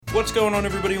What's going on,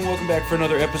 everybody, and welcome back for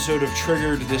another episode of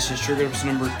Triggered. This is Triggered episode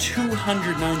number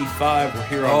 295. We're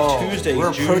here on Tuesday,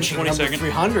 we're June approaching 22nd. number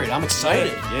 300. I'm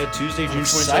excited. Yeah, Tuesday, June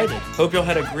 22nd. Excited. Hope y'all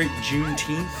had a great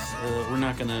Juneteenth. We're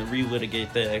not going to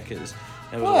relitigate that because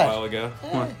that was What? a while ago.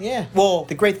 Yeah. Well,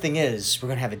 the great thing is we're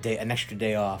gonna have an extra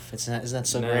day off. Isn't that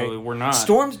so great? No, we're not.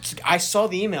 Storm. I saw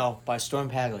the email by Storm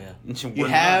Paglia. We're You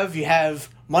have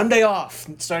Monday off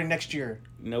starting next year.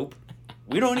 Nope.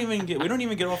 We don't even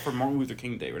get off for Martin Luther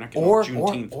King Day. We're not getting off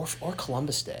Juneteenth. Or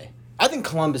Columbus Day. I think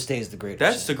Columbus Day is the greater.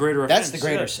 That's the greater offense. That's the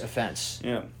greater offense.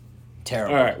 Yeah.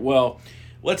 Terrible. All right. Well,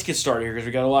 let's get started here because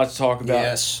we got a lot to talk about.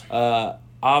 Yes.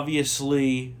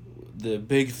 Obviously, the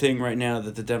big thing right now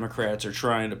that the Democrats are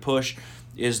trying to push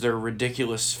is their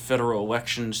ridiculous federal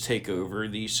elections takeover,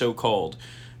 the so-called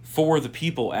For the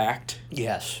People Act.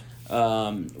 Yes.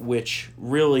 Which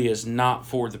really is not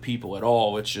for the people at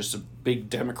all. It's just a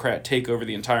big Democrat takeover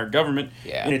the entire government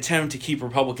in an attempt to keep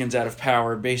Republicans out of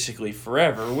power basically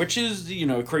forever, which is,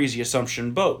 a crazy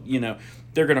assumption, but,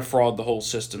 they're going to fraud the whole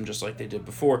system just like they did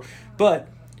before. But,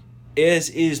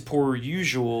 as is per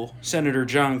usual, Senator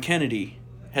John Kennedy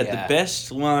had the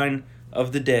best line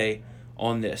of the day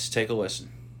on this. Take a listen.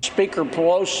 Speaker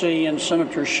Pelosi and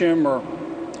Senator Schumer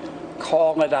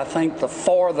call it, I think, the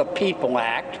For the People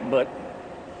Act, but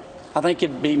I think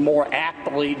it'd be more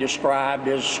aptly described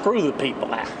as Screw the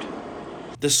People Act.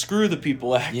 The Screw the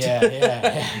People Act.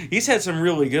 Yeah. He's had some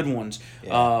really good ones.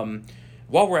 Yeah.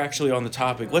 While we're actually on the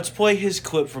topic, let's play his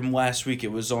clip from last week.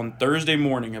 It was on Thursday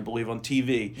morning, I believe, on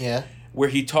TV. Yeah. Where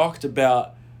he talked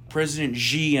about President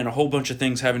Xi and a whole bunch of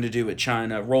things having to do with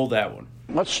China. Roll that one.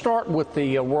 Let's start with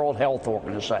the World Health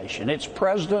Organization. Its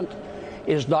president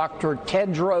is Dr.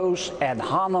 Tedros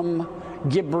Adhanom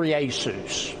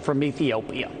Ghebreyesus from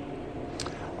Ethiopia.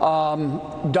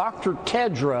 Dr.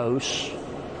 Tedros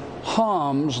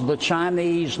hums the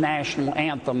Chinese national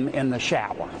anthem in the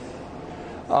shower.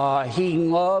 He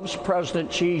loves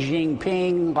President Xi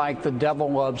Jinping like the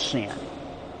devil loves sin.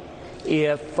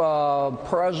 If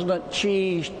President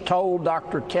Xi told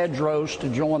Dr. Tedros to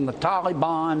join the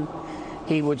Taliban,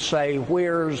 he would say,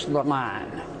 "Where's the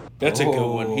line?" That's a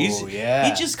good one. He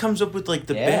just comes up with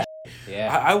the best.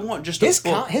 Yeah. I want just a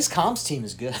book. His comms team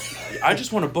is good. I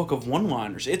just want a book of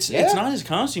one-liners. It's not his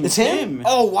comms team. It's him.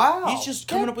 Oh wow. He's just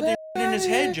coming up with that in his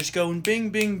head, just going bing,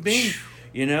 bing, bing.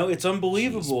 It's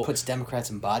unbelievable. He puts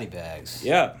Democrats in body bags.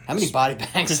 Yeah. How many body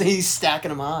bags? He's stacking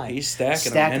them high. He's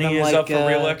stacking them, and he is up for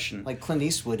re-election. Like Clint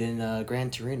Eastwood in Gran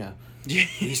Torino. He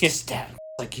used to stack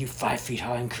like you 5 feet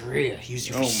high in Korea. Use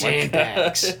your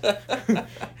sandbags.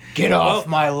 Get off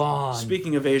my lawn.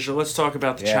 Speaking of Asia, let's talk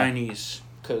about the Chinese.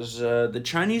 Because the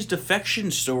Chinese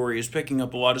defection story is picking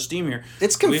up a lot of steam here.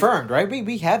 It's confirmed, right?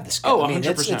 We have this.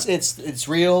 100%. It's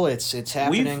real. It's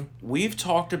happening. We've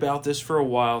talked about this for a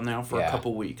while now, for a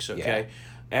couple weeks. Okay,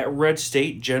 at Red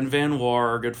State, Jen Van Laar,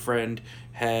 our good friend,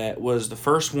 was the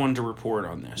first one to report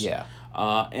on this. Yeah,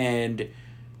 and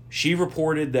she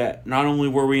reported that not only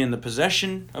were we in the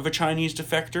possession of a Chinese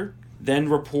defector, then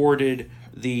reported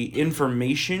the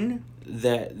information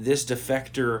that this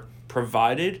defector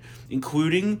provided,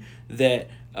 including that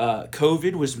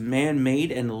COVID was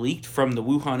man-made and leaked from the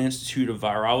Wuhan Institute of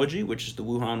Virology, which is the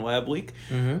Wuhan lab leak.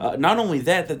 Mm-hmm. Not only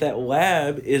that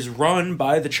lab is run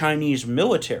by the Chinese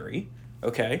military,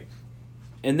 okay?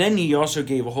 And then he also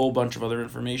gave a whole bunch of other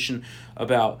information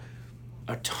about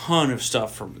a ton of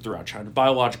stuff from throughout China.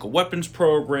 Biological weapons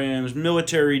programs,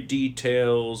 military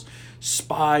details,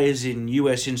 spies in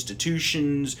U.S.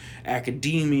 institutions,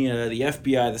 academia, the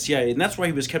FBI, the CIA, and that's why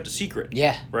he was kept a secret.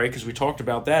 Yeah. Right? Because we talked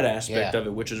about that aspect of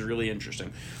it, which is really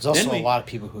interesting. There's also a lot of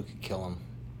people who could kill him.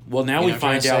 Well, now we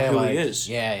find out who he is.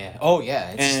 Yeah. Oh,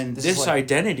 yeah. And this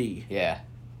identity... Yeah.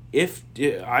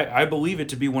 I believe it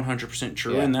to be 100%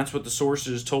 true, and that's what the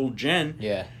sources told Jen.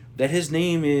 Yeah. That his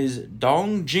name is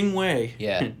Dong Jingwei.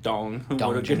 Yeah. Dong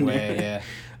Jingwei, yeah.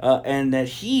 And that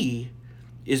he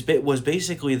was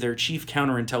basically their chief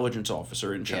counterintelligence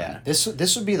officer in China. Yeah.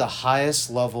 This would be the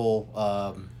highest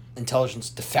level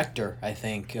intelligence defector, I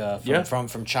think,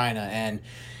 from China, and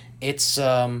it's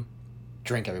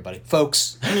drink, everybody,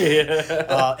 folks.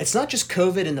 It's not just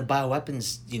COVID and the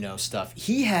bioweapons, stuff.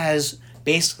 He has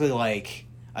basically like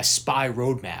a spy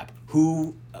roadmap.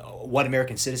 What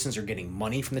American citizens are getting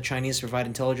money from the Chinese to provide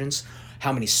intelligence,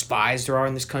 how many spies there are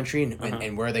in this country,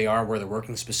 and where they are, where they're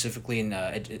working specifically in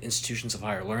institutions of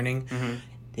higher learning. Mm-hmm.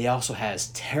 He also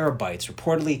has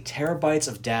reportedly terabytes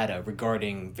of data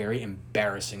regarding very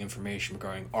embarrassing information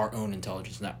regarding our own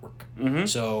intelligence network. Mm-hmm.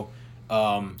 So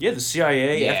The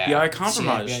CIA, FBI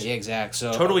compromised. Yeah, exactly.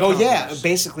 So, totally.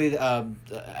 Basically,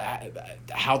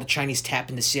 how the Chinese tap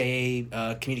into CIA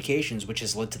communications, which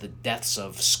has led to the deaths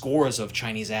of scores of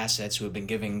Chinese assets who have been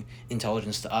giving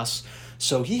intelligence to us.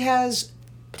 So he has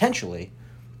potentially,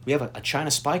 we have a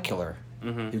China spy killer.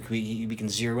 Mm-hmm. We can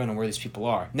zero in on where these people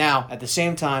are. Now, at the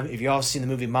same time, if you all seen the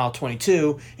movie Mile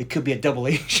 22, it could be a double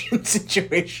agent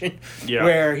situation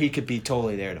where he could be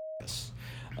totally there to us.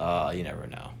 You never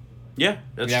know. Yeah,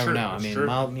 that's true. You never know. That's I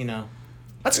mean, true.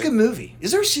 That's a good movie.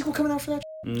 Is there a sequel coming out for that?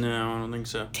 No, I don't think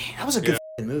so. Damn, that was a good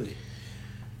movie.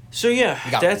 So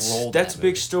that's a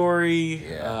big story.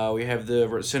 Yeah. We have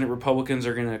the Senate Republicans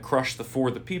are going to crush the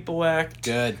For the People Act.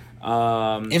 Good.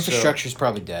 Infrastructure's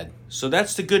probably dead. So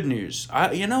that's the good news.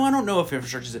 I don't know if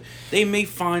infrastructure's dead. They may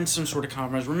find some sort of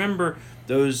compromise. Remember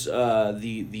those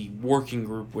the working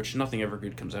group, which nothing ever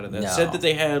good comes out of that, said that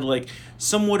they had like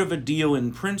somewhat of a deal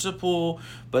in principle,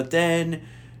 but then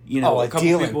a couple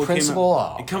people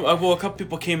a couple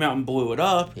people came out and blew it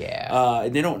up. Yeah.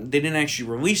 They didn't actually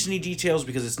release any details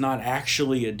because it's not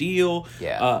actually a deal.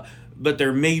 Yeah. But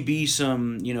there may be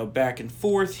some, back and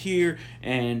forth here,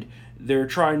 and they're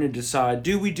trying to decide,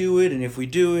 do we do it? And if we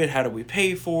do it, how do we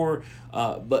pay for it?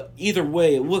 But either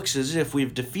way, it looks as if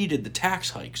we've defeated the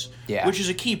tax hikes, which is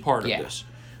a key part of this.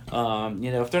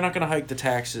 If they're not going to hike the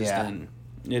taxes, then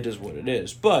it is what it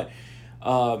is. But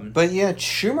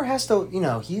Schumer has to,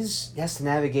 he has to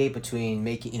navigate between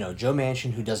making, Joe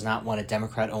Manchin, who does not want a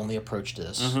Democrat-only approach to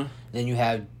this. Mm-hmm. Then you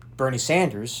have Bernie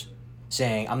Sanders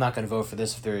saying, I'm not going to vote for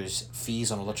this if there's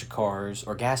fees on electric cars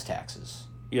or gas taxes.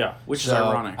 Yeah, which is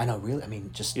ironic. I know, really. I mean,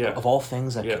 of all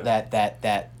things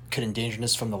that could endanger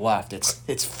us from the left,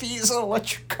 it's fees on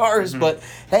electric cars. Mm-hmm. But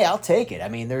hey, I'll take it. I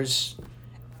mean,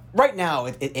 right now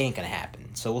it ain't gonna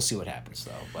happen. So we'll see what happens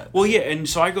though. But and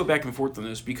so I go back and forth on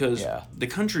this because the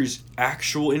country's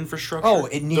actual infrastructure,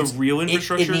 the real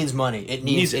infrastructure, it needs money. It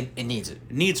needs it. It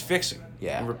needs fixing.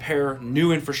 Yeah, and repair,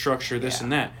 new infrastructure, this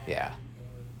and that. Yeah,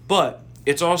 but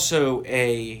it's also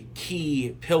a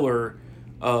key pillar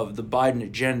of the Biden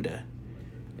agenda,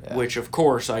 which of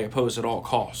course I oppose at all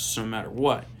costs, no matter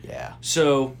what. Yeah.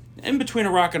 So in between a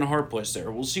rock and a hard place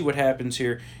there. We'll see what happens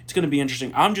here. It's going to be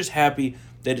interesting. I'm just happy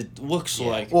that it looks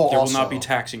like there will not be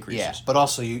tax increases. Yeah, but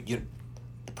also you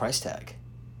the price tag,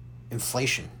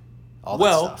 inflation, all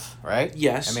that stuff, right?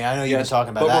 Yes. I mean, I know you've been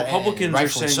talking about that.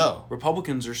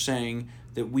 Republicans are saying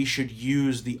that we should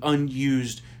use the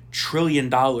unused $1 trillion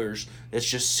that's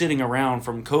just sitting around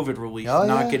from COVID relief,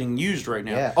 getting used right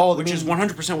now. Yeah. Which is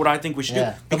 100% what I think we should do.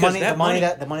 The money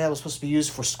that was supposed to be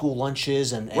used for school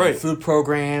lunches and food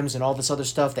programs and all this other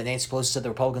stuff that Nancy Pelosi said the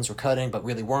Republicans were cutting but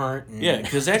really weren't. And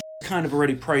because that's kind of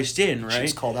already priced in, right? She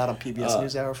was called out on PBS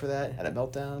NewsHour for that. Had a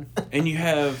meltdown. And you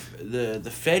have the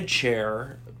Fed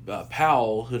chair,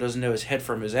 Powell, who doesn't know his head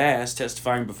from his ass,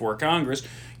 testifying before Congress.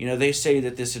 They say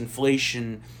that this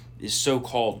inflation is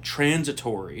so-called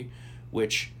transitory,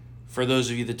 which, for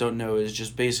those of you that don't know, is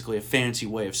just basically a fancy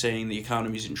way of saying the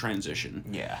economy's in transition.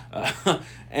 Yeah.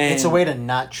 And it's a way to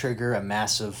not trigger a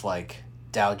massive,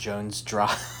 Dow Jones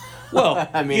drop. Well,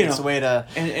 I mean, it's a way to...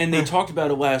 And they talked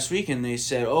about it last week, and they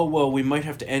said, we might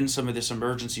have to end some of this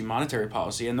emergency monetary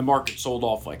policy, and the market sold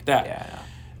off like that. Yeah.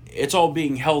 It's all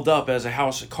being held up as a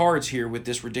house of cards here with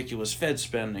this ridiculous Fed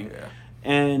spending. Yeah.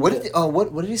 And what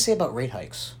did he say about rate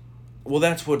hikes? Well,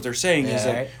 that's what they're saying is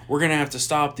that we're going to have to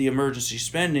stop the emergency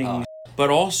spending,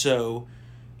 but also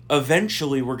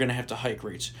eventually we're going to have to hike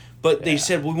rates. But they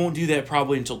said we won't do that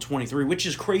probably until 23, which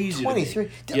is crazy. 23?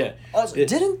 Yeah.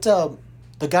 Didn't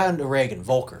the guy under Reagan,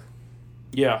 Volcker,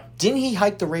 Yeah. Didn't he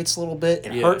hike the rates a little bit?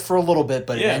 It hurt for a little bit,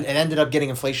 but it ended up getting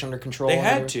inflation under control. They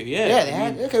had to, yeah. Yeah, they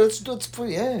had. Okay, let's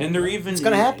And they're even. It's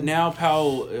gonna happen now.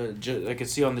 Powell, I can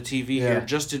see on the TV here,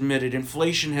 just admitted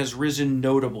inflation has risen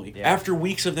notably after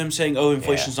weeks of them saying, "Oh,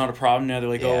 inflation's not a problem." Now they're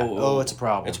like, "Oh, it's a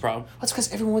problem. It's a problem." That's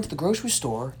because everyone went to the grocery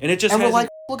store and it just we're like,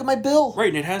 "Look at my bill." Right,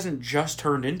 and it hasn't just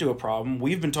turned into a problem.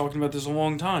 We've been talking about this a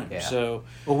long time. Yeah. So,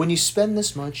 well, when you spend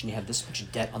this much and you have this much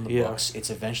debt on the books, it's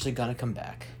eventually gonna come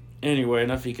back. Anyway,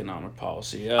 enough economic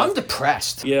policy. I'm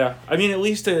depressed. Yeah, I mean, at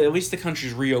least the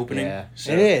country's reopening. Yeah,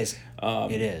 so, it is.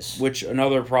 It is. Which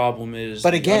another problem is.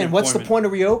 But again, what's the point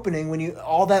of reopening when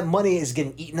all that money is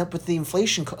getting eaten up with the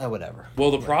inflation? Whatever.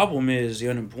 Well, the problem is the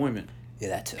unemployment. Yeah,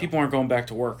 that too. People aren't going back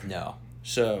to work. No.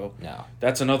 So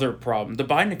that's another problem. The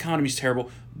Biden economy's terrible.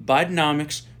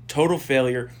 Bidenomics, total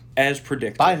failure, as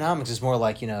predicted. Bidenomics is more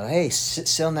like, hey,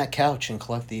 sit on that couch and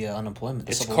collect the unemployment.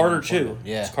 It's Carter too.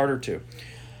 Yeah. It's Carter too.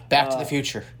 Back to the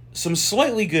Future. Some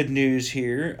slightly good news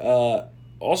here.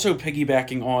 Also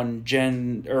piggybacking on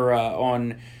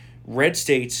Red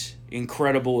State's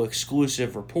incredible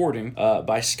exclusive reporting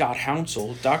by Scott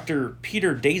Hounsel, Dr.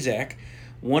 Peter Daszak,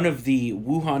 one of the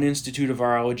Wuhan Institute of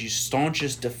Virology's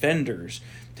staunchest defenders,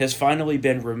 has finally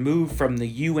been removed from the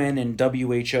UN and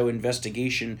WHO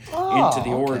investigation into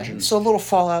the origins. So a little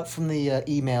fallout from the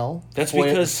email. That's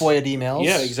because FOIA emails.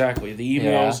 Yeah, exactly. The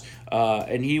emails,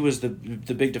 and he was the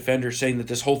big defender, saying that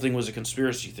this whole thing was a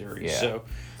conspiracy theory. Yeah. So,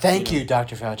 thank you,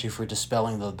 Dr. Fauci, for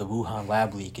dispelling the Wuhan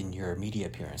lab leak in your media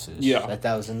appearances. Yeah,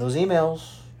 that was in those emails.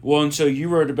 Well, and so you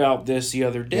wrote about this the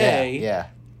other day. Yeah.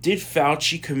 Did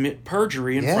Fauci commit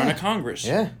perjury in front of Congress?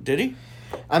 Yeah. Did he?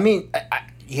 I mean,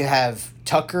 you have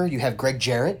Tucker, you have Greg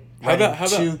Jarrett. How about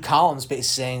two columns basically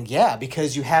saying,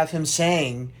 because you have him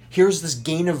saying, here's this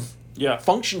gain of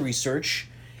function research,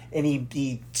 and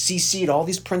he CC'd all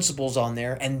these principles on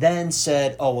there, and then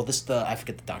said, I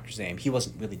forget the doctor's name. He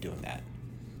wasn't really doing that.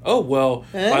 Oh, well,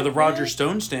 by the Roger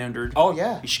Stone standard,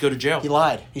 he should go to jail. He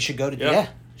lied. He should go to jail.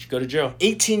 He should go to jail.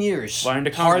 18 years. Lying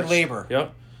to Congress. Hard labor.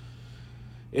 Yep.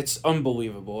 It's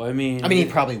unbelievable. I mean, he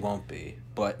probably won't be.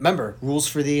 But remember, rules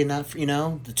for thee and not for,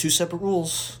 the two separate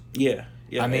rules. Yeah.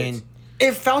 I mean,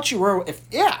 if Fauci were, if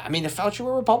Fauci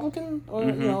were Republican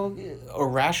or, or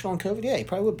rational on COVID, he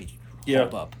probably would be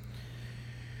hauled up.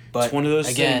 But it's one of those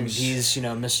things. He's,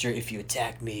 Mr. If you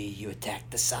attack me, you attack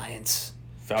the science.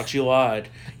 Fauci lied.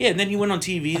 Yeah, and then he went on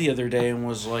TV the other day and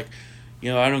was like,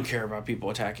 I don't care about people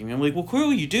attacking me. I'm like, well,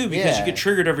 clearly you do, because you get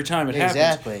triggered every time it happens.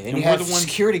 Exactly. And you have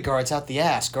security guards out the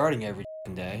ass guarding every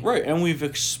day. Right, and we've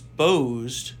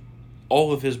exposed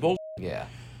all of his bullshit. Yeah.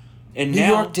 And New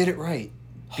York did it right.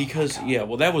 Because,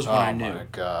 that was when I knew. My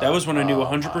God. That was when I knew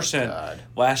 100%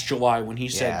 last July when he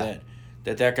said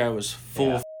that guy was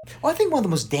full of... Well, I think one of the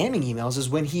most damning emails is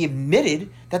when he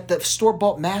admitted that the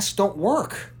store-bought masks don't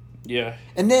work. Yeah.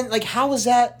 And then, how is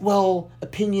that,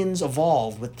 opinions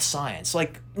evolve with the science?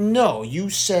 No, you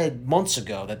said months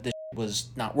ago that this was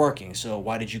not working, so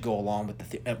why did you go along with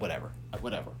the whatever.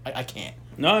 I can't.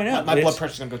 No, I know. My blood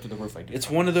pressure's going to go through the roof. I do. It's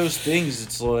one of those things,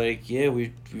 it's like,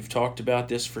 we've talked about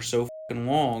this for so fucking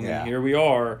long, and here we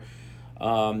are.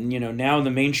 Now the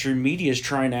mainstream media is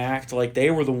trying to act like they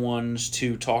were the ones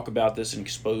to talk about this and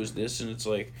expose this, and it's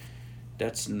like,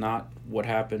 that's not what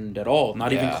happened at all.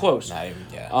 Not even close. Not even,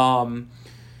 all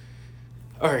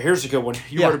right, here's a good one.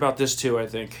 You wrote about this too, I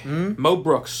think. Mo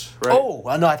Brooks, right? Oh,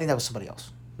 no, I think that was somebody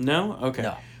else. No? Okay.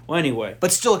 No. Well, anyway.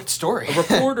 But still a good story. A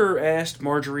reporter asked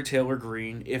Marjorie Taylor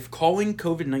Greene if calling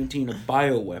COVID-19 a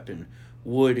bioweapon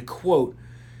would, quote,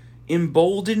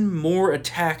 embolden more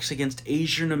attacks against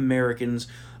Asian Americans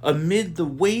amid the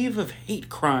wave of hate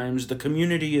crimes the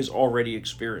community is already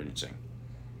experiencing.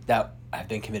 That have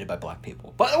been committed by black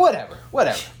people, but whatever.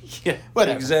 Yeah,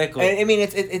 whatever. Exactly. I mean,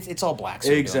 it's all blacks.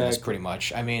 Exactly. This, pretty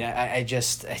much. I mean, I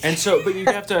just. And so, but you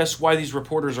have to ask why these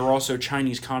reporters are also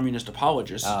Chinese communist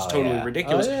apologists. It's totally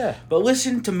ridiculous. Oh, yeah. But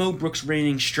listen to Mo Brooks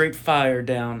raining straight fire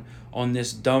down on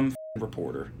this dumb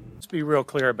reporter. Let's be real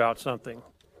clear about something.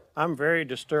 I'm very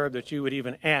disturbed that you would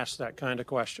even ask that kind of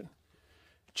question.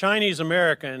 Chinese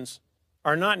Americans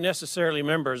are not necessarily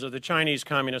members of the Chinese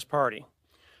Communist Party.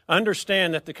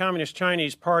 Understand that the Communist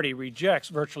Chinese Party rejects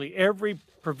virtually every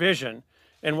provision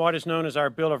in what is known as our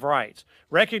Bill of Rights.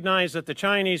 Recognize that the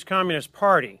Chinese Communist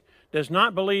Party does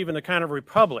not believe in the kind of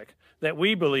republic that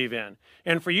we believe in.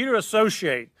 And for you to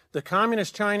associate the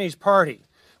Communist Chinese Party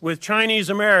with Chinese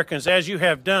Americans, as you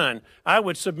have done, I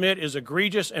would submit is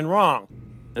egregious and wrong.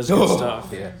 That's good stuff.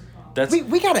 Yeah. That's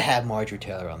we got to have Marjorie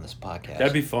Taylor on this podcast.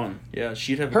 That'd be fun. Yeah,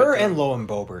 she'd have her and Lowen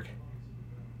Boebert.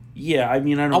 Yeah, I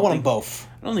mean, I want them both.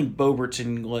 I don't think Boebert's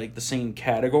in the same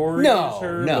category as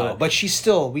her. No, but she's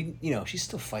still she's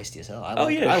still feisty as hell. I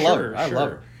love her. I love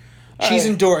her. She's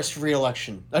endorsed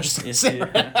re-election. I'm just gonna say.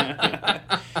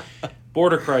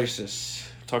 Border crisis.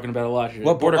 Talking about a lot here.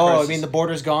 What border crisis? I mean the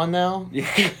border's gone now?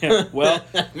 Yeah. Well,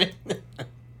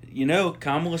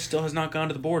 Kamala still has not gone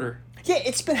to the border. Yeah,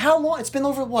 it's been how long? It's been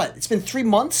over what? It's been 3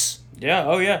 months? Yeah,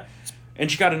 oh yeah. And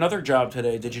she got another job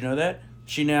today. Did you know that?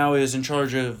 She now is in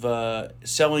charge of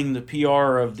selling the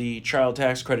PR of the child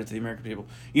tax credit to the American people,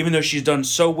 even though she's done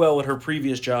so well at her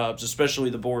previous jobs, especially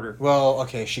the border. Well,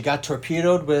 okay, she got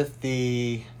torpedoed with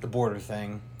the border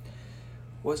thing.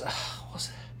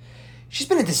 She's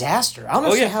been a disaster. I don't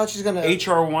know how she's going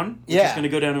to... HR 1, which is going to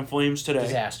go down in flames today.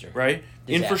 Disaster. Right?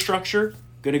 Disaster. Infrastructure,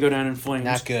 going to go down in flames.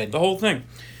 Not good. The whole thing.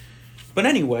 But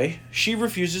anyway, she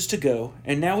refuses to go,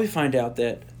 and now we find out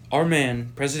that our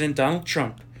man, President Donald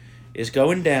Trump, is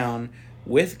going down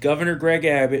with Governor Greg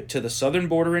Abbott to the southern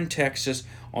border in Texas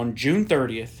on June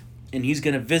 30th, and he's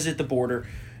going to visit the border,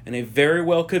 and it very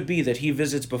well could be that he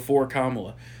visits before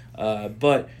Kamala.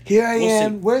 But here I we'll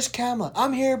am. see. Where's Kamala?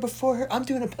 I'm here before her. I'm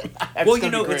doing a. Well,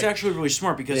 it's actually really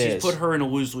smart because he's put her in a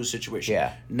lose-lose situation.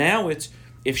 Yeah. Now it's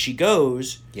if she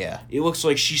goes, it looks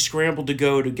like she scrambled to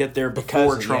go to get there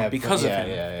before Trump because of him.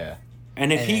 Yeah.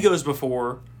 And if he goes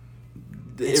before,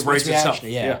 it writes itself.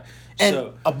 Yeah.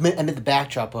 And amid the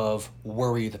backdrop of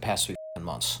where were you the past 3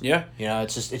 months? Yeah.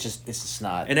 It's just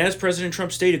not. And as President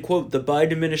Trump stated, quote, "The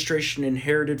Biden administration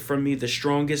inherited from me the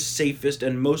strongest, safest,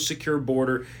 and most secure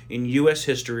border in U.S.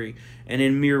 history, and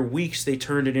in mere weeks they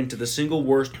turned it into the single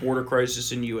worst border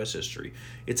crisis in U.S. history.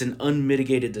 It's an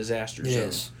unmitigated disaster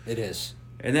zone." It is.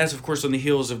 And that's, of course, on the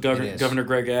heels of Governor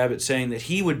Greg Abbott saying that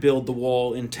he would build the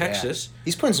wall in Texas. Yeah.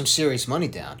 He's putting some serious money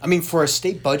down. I mean, for a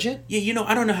state budget? Yeah,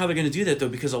 I don't know how they're going to do that, though,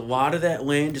 because a lot of that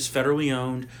land is federally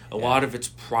owned. A lot of it's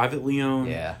privately owned.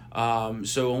 Yeah.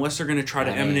 So unless they're going to try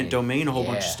to eminent domain a whole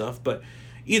bunch of stuff. But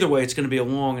either way, it's going to be a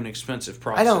long and expensive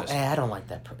process. I don't like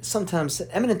that. Sometimes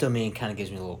eminent domain kind of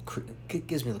gives me a little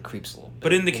creeps a little bit.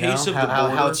 But in the case of the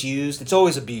border, how it's used, it's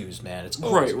always abused, man. It's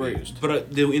always abused.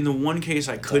 But in the one case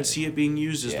I could see it being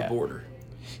used is the border.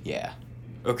 Yeah.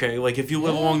 Okay, like if you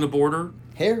live along the border.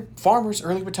 Here, farmers,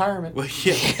 early retirement. Well,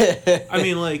 yeah. I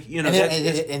mean, like, and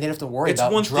they don't have to worry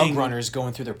about drug runners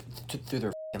going through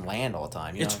their land all the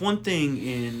time. It's one thing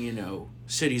in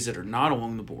cities that are not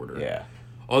along the border. Yeah.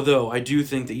 Although I do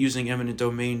think that using eminent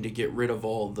domain to get rid of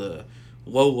all the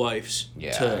lowlifes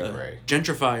to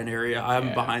gentrify an area,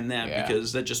 I'm behind that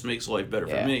because that just makes life better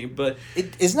for me. But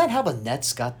isn't that how the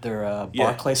Nets got their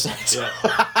Barclays?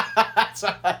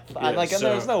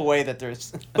 There's no way that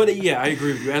there's. But I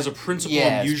agree with you. As a principle,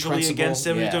 I'm usually against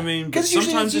eminent domain, but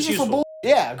sometimes it's useful.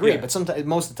 Yeah, agree. But sometimes,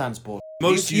 most of the time, it's bull.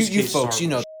 You folks,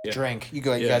 drink. You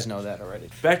guys know that already.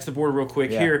 Back to the border real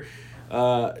quick here.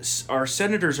 Our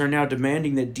senators are now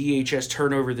demanding that DHS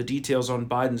turn over the details on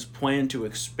Biden's plan to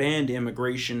expand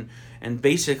immigration and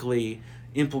basically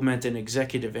implement an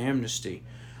executive amnesty.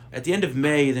 At the end of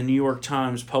May, the New York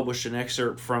Times published an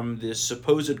excerpt from this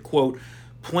supposed, quote,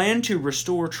 "plan to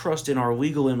restore trust in our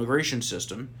legal immigration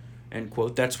system," end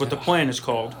quote. That's what the plan is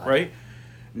called, right?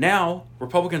 Now,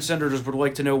 Republican senators would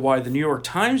like to know why the New York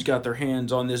Times got their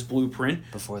hands on this blueprint.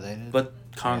 Before they did. But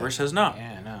Congress has not.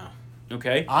 Yeah, no.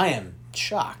 Okay? I am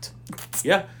shocked.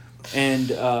 Yeah. And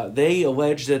they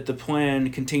allege that the plan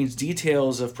contains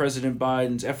details of President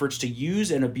Biden's efforts to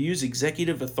use and abuse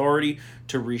executive authority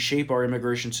to reshape our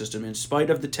immigration system in spite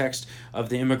of the text of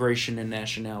the Immigration and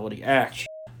Nationality Act.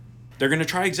 They're going to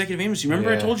try executive amnesty.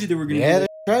 Remember I told you they were going to do that? Yeah,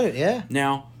 they tried it, yeah.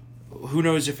 Now, who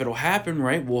knows if it'll happen,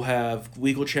 right? We'll have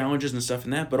legal challenges and stuff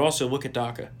in that, but also look at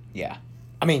DACA. Yeah.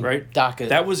 I mean, right? DACA.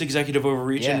 That was executive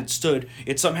overreach, and it stood.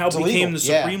 It somehow became illegal. the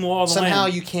supreme law of the somehow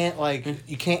land.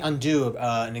 you can't undo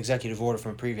an executive order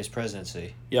from a previous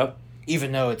presidency. Yep.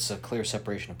 Even though it's a clear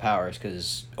separation of powers,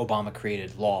 because Obama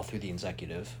created law through the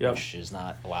executive, which is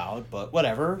not allowed. But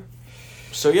whatever.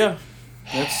 So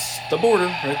that's the border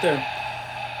right there.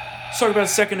 Let's talk about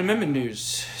Second Amendment news.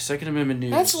 Second Amendment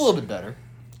news. That's a little bit better.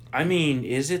 I mean,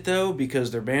 is it though?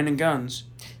 Because they're banning guns.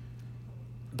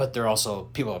 But they're also,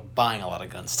 people are buying a lot of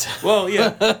guns too. Well,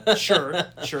 yeah, sure.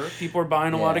 People are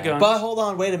buying a lot of guns. But hold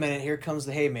on, wait a minute. Here comes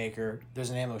the haymaker.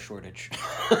 There's an ammo shortage.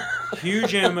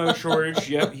 Huge ammo shortage.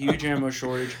 Yep, huge ammo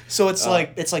shortage. So it's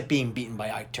like being beaten by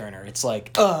Ike Turner. It's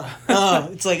like,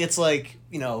 it's like.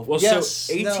 Well, yes,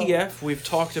 so ATF, we've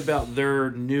talked about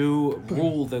their new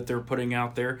rule that they're putting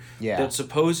out there that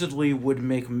supposedly would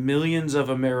make millions of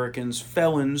Americans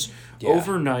felons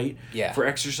overnight for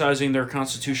exercising their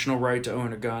constitutional right to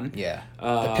own a gun. Yeah.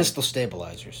 The pistol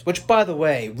stabilizers. Which, by the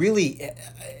way, really,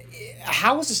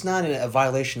 how is this not a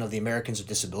violation of the Americans with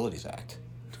Disabilities Act?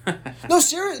 No,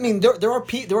 seriously. I mean, there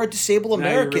are disabled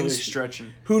Americans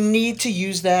who need to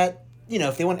use that.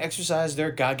 If they want to exercise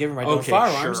their God-given right to own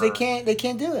firearms, they can't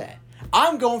do that.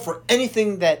 I'm going for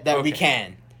anything that we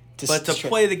can. To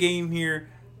play the game here,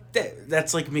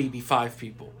 that's like maybe 5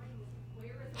 people.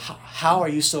 How are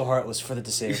you so heartless for the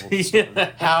disabled?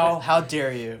 How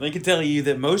dare you? I can tell you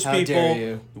that most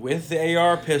people with the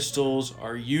AR pistols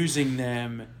are using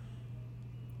them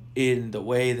in the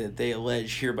way that they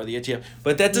allege here by the ATF.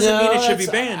 But that doesn't mean it should be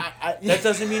banned. That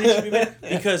doesn't mean it should be banned.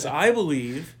 Because I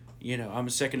believe... I'm a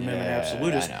Second Amendment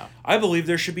absolutist. I believe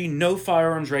there should be no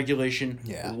firearms regulation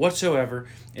whatsoever,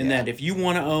 and that if you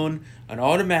want to own an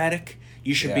automatic,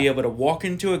 you should be able to walk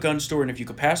into a gun store, and if you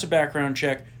could pass a background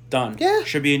check, done. Yeah.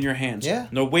 Should be in your hands. Yeah.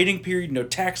 No waiting period, no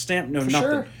tax stamp, no nothing.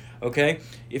 Sure. Okay?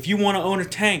 If you want to own a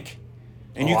tank,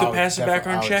 and you could pass a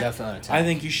background check, I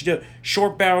think you should do it.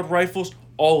 Short-barreled rifles,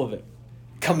 all of it.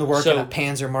 Come to work in a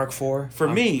Panzer Mark IV. For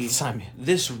me,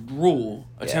 this rule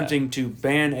attempting to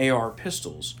ban AR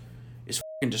pistols is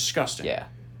fucking disgusting. Yeah.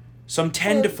 some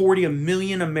 10 to 40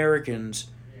 million Americans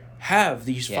have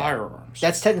these firearms.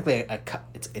 That's technically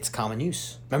it's common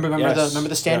use. Remember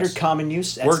the standard common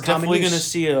use. We're definitely going to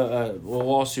see a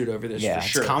lawsuit over this for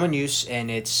sure. It's common use,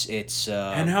 and it's.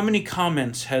 And how many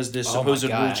comments has this supposed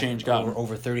rule change gotten?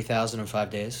 Over 30,000 in 5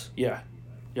 days. Yeah.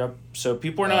 Yep. So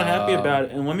people are not happy about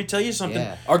it, and let me tell you something.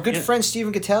 Yeah. Our good friend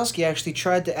Stephen Gutowski actually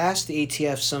tried to ask the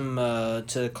ATF some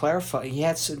to clarify. He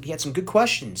had some good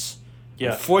questions.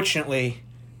 Yeah. Unfortunately,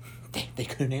 they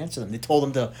couldn't answer them. They told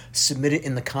him to submit it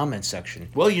in the comment section.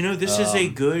 Well, this is a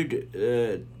good.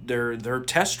 They're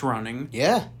test running.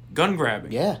 Yeah. Gun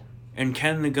grabbing. Yeah. And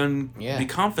can the gun be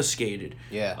confiscated?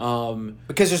 Yeah.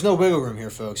 Because there's no wiggle room here,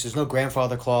 folks. There's no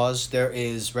grandfather clause. There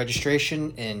is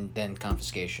registration and then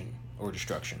confiscation or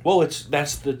destruction. Well,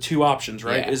 that's the two options,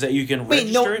 right? Yeah. Is that you can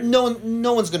register it?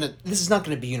 No one's gonna. This is not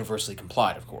gonna be universally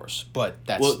complied, of course. But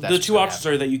that's the two options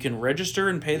are that you can register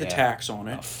and pay the tax on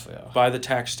it, buy the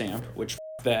tax stamp, which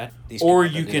that, or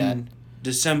you can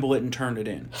disassemble it and turn it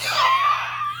in.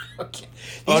 Okay.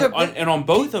 And on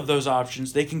both of those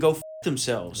options, they can go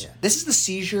themselves. Yeah. This is the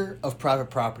seizure of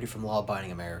private property from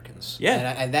law-abiding Americans.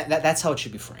 Yeah. And that's how it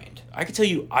should be framed. I can tell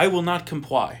you, I will not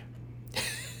comply.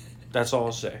 That's all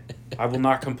I'll say. I will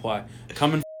not comply.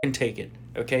 Come and take it.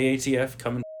 Okay, ATF,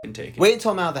 come and take it. Wait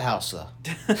until I'm out of the house, though.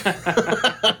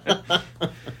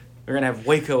 We're going to have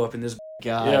Waco up in this.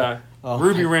 God. Yeah. Oh,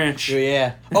 Ruby Ranch.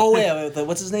 Yeah. Oh, wait.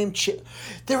 What's his name?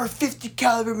 There were 50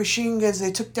 caliber machine guns.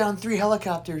 They took down 3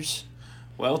 helicopters.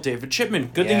 Well, David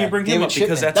Chipman. Good thing you bring him up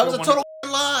because that's that was a total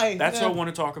lie. That's what I want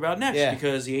to talk about next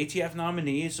because the ATF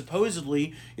nominee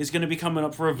supposedly is going to be coming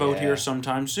up for a vote here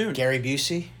sometime soon. Gary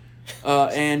Busey.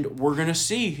 And we're going to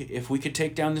see if we could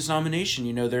take down this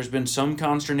nomination. There's been some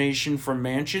consternation from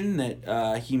Manchin that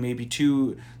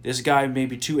this guy may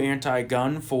be too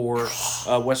anti-gun for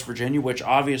West Virginia, which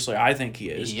obviously I think he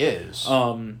is. He is.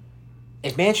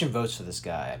 If Manchin votes for this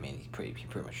guy, he pretty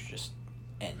much just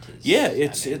end his. Yeah,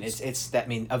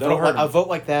 a vote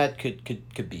like that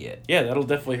could be it. Yeah, that'll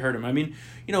definitely hurt him.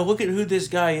 Look at who this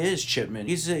guy is, Chipman.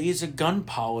 He's a gun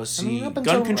policy,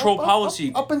 gun control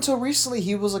policy. Up until recently,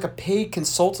 he was like a paid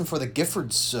consultant for the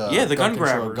Giffords. The gun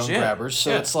grabbers.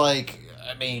 So it's like,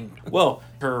 well,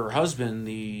 her husband,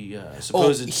 the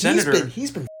supposed senator, he's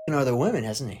been f***ing other women,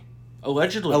 hasn't he?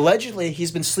 Allegedly,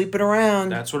 he's been sleeping around.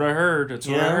 That's what I heard.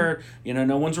 I heard.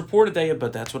 No one's reported that yet,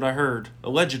 but that's what I heard.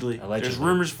 Allegedly. There's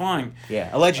rumors flying. Yeah,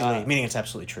 allegedly, meaning it's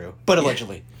absolutely true, but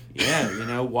allegedly.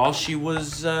 Yeah, while she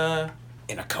was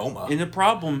in a coma, in a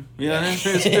problem. Yeah,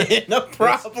 in a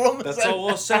problem. That's all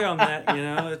I'll say on that.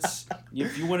 It's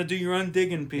if you want to do your own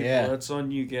digging, people, that's on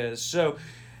you guys. So,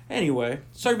 anyway,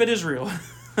 let's talk about Israel.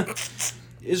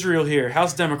 Israel here.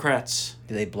 House Democrats.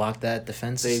 Do they block that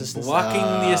defense assistance? Blocking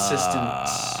the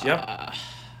assistance. Yep.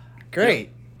 Great. Yep.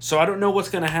 So I don't know what's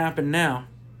going to happen now.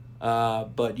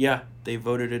 But yeah, they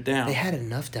voted it down. They had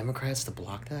enough Democrats to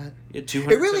block that? Yeah,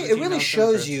 it really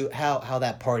shows you how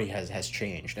that party has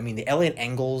changed. The Elliot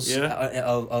Engels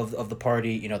of the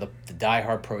party, the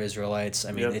diehard pro-Israelites.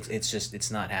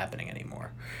 It's not happening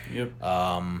anymore. Yep.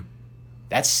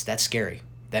 That's scary.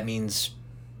 That means...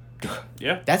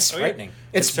 Yeah, that's frightening.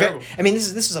 It's terrible.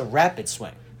 This is a rapid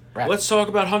swing. Let's talk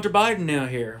about Hunter Biden now.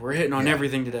 Here we're hitting on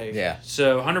everything today. Yeah.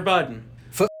 So Hunter Biden.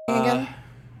 Again?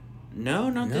 No,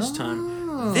 not this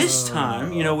time. This time,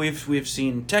 we've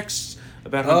seen texts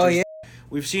about Hunter. Oh yeah.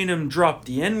 We've seen him drop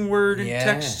the N-word in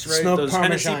texts, right? Those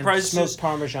Hennessy prices. Smoked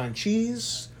Parmesan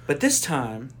cheese. But this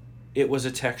time, it was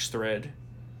a text thread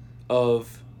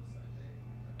of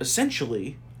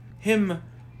essentially him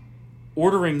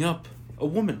ordering up a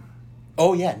woman.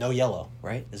 Oh, yeah, no yellow,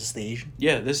 right? Is this the Asian?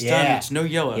 Yeah, this time it's no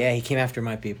yellow. Yeah, he came after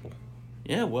my people.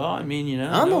 Yeah, well, I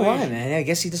don't know why, man. I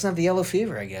guess he doesn't have the yellow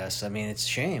fever, I guess. It's a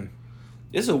shame.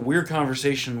 This is a weird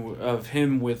conversation of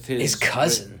him with his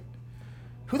cousin.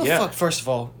 Who the fuck, first of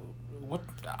all, what?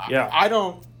 Yeah.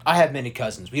 I have many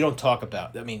cousins. We don't talk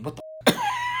about, what the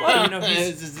well,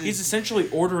 he's essentially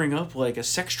ordering up like a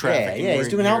sex trafficking. Yeah, he's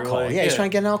doing alcohol. He's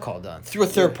trying to get an alcohol done through a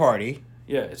third party.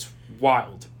 Yeah, it's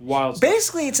wild stuff.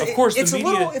 Basically, it's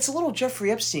a little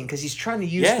Jeffrey Epstein because he's trying to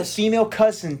use the female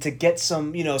cousin to get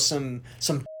some that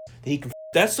he can.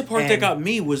 That's the part that got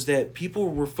me was that people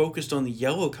were focused on the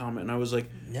yellow comment, and I was like,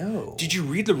 no. Did you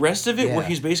read the rest of it where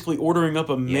he's basically ordering up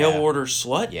a mail order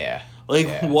slut? Yeah.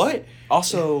 What?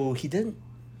 Also, he didn't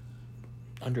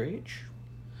underage.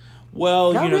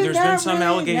 Well, there's been some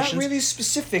allegations. Not really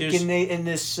specific in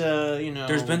this.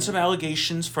 There's been some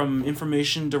allegations from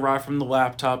information derived from the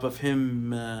laptop of him,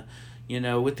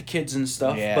 with the kids and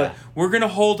stuff. Yeah. But we're gonna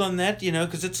hold on that,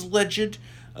 because it's alleged.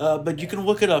 But you can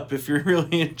look it up if you're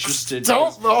really interested.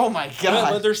 Oh my God! Yeah,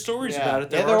 but there's stories about it.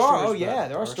 There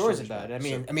are stories about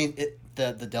it.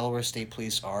 The Delaware State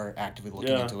Police are actively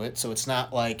looking into it, so it's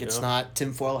not like it's not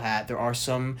tinfoil hat. There are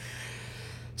some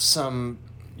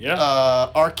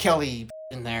R. Kelly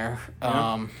in there.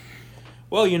 Yeah.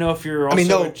 Well, if you're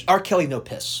also... R. Kelly, no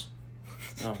piss.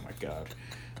 Oh my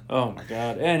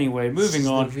God. Anyway, moving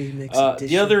on.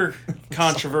 The other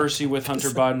controversy with Hunter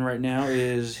Biden right now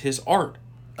is his art.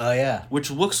 Oh, yeah.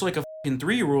 Which looks like a fucking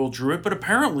 3-year-old drew it, but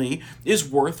apparently is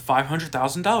worth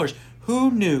 $500,000.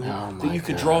 Who knew that you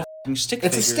could draw fucking stick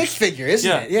figures? It's a stick figure,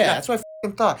 isn't it? Yeah, that's what I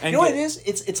fucking thought. And you know what it is?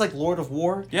 It's like Lord of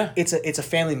War. Yeah. It's a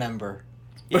family member.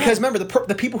 Because remember,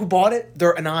 the people who bought it,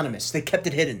 they're anonymous. They kept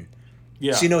it hidden.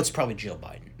 Yeah. So it's probably Jill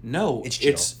Biden. No,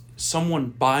 it's someone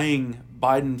buying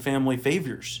Biden family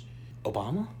favors.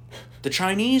 Obama? The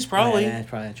Chinese, probably. Yeah,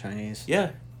 probably the Chinese.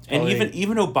 Yeah. And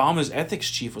even Obama's ethics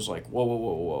chief was like,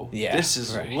 whoa. Yeah, this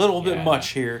is a little bit much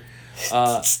here.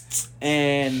 So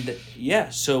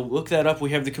look that up.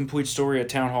 We have the complete story at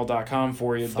townhall.com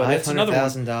for you. But it's another one.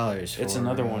 $500,000. It's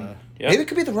another one. Yep. Maybe it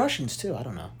could be the Russians, too. I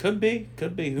don't know. Could be.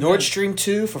 Nord Stream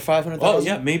 2 for $500,000? Oh,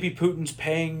 yeah. Maybe Putin's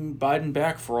paying Biden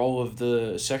back for all of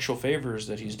the sexual favors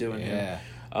that he's doing him.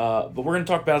 But we're going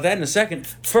to talk about that in a second.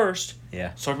 First,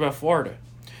 let's talk about Florida.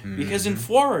 Mm-hmm. Because in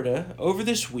Florida, over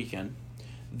this weekend,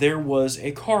 there was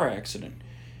a car accident.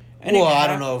 And I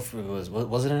don't know if it was...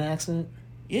 Was it an accident?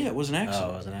 Yeah, it was an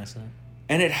accident. Oh, it was an accident?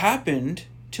 And it happened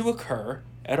to occur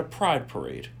at a pride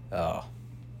parade. Oh.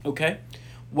 Okay?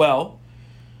 Well,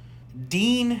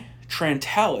 Dean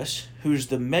Trantalis, who's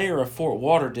the mayor of Fort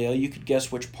Lauderdale, you could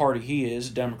guess which party he is,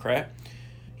 Democrat,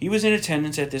 he was in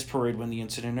attendance at this parade when the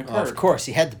incident occurred. Oh, of course,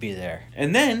 he had to be there.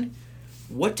 And then,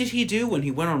 what did he do when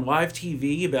he went on live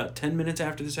TV about 10 minutes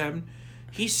after this happened?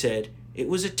 He said it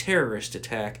was a terrorist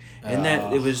attack and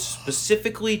that it was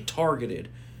specifically targeted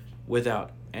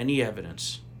without any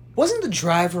evidence. Wasn't the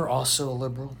driver also a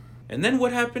liberal? And then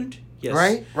what happened?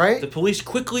 Yes. Right? The police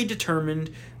quickly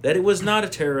determined that it was not a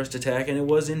terrorist attack and it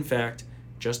was, in fact,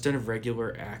 just a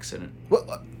regular accident.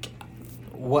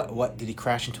 What? Did he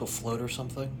crash into a float or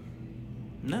something?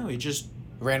 No, he just...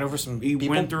 ran over some people? He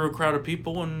went through a crowd of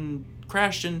people and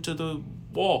crashed into the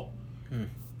wall.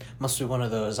 Must be one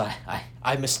of those,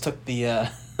 I mistook the...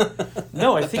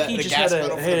 No, I think he just had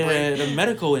a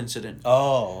medical incident.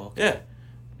 Oh. Okay. Yeah.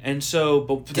 And so,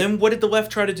 but then what did the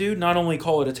left try to do? Not only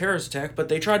call it a terrorist attack, but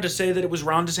they tried to say that it was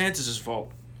Ron DeSantis'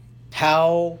 fault.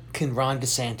 How can Ron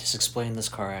DeSantis explain this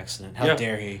car accident? How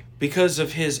dare he? Because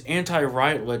of his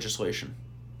anti-riot legislation.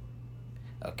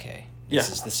 Okay.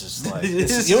 This is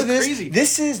crazy.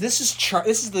 This is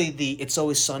the It's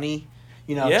Always Sunny.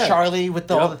 Charlie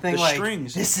with all the thing, like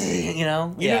strings. This is,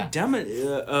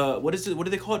 what is it? What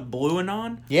do they call it? Blue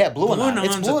Anon? Yeah, Blue Anon.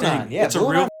 It's Blue Anon. Yeah, it's a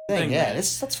real thing. Yeah,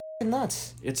 that's fucking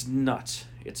nuts. It's nuts.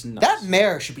 That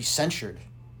mayor should be censured.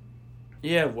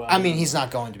 Yeah, well, I mean, he's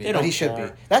not going to be, but he should be.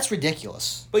 That's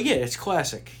ridiculous. But yeah, it's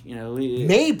classic.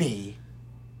 Maybe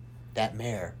that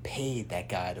mayor paid that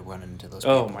guy to run into those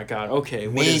people. Oh my God! Okay,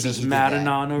 what is this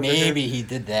Madanon over here? Maybe he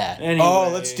did that.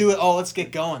 Anyway. Let's do it. Let's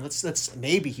get going. Let's.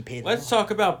 Maybe he paid. Let's talk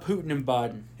about Putin and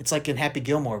Biden. It's like in Happy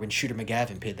Gilmore when Shooter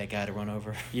McGavin paid that guy to run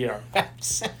over. Yeah.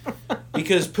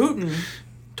 Because Putin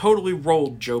totally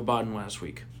rolled Joe Biden last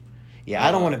week. Yeah,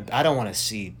 I don't want to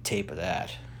see tape of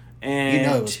that.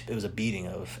 And it was a beating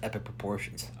of epic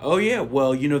proportions. Oh yeah,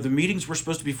 well the meetings were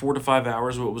supposed to be 4 to 5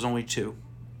 hours, but it was only 2.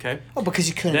 Okay. Oh, because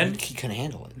he couldn't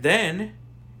handle it. Then,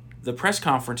 the press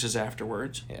conferences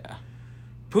afterwards. Yeah.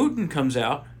 Putin comes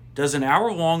out, does an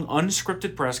hour-long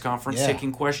unscripted press conference,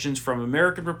 taking questions from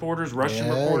American reporters, Russian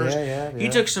reporters. Yeah. He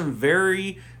took some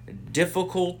very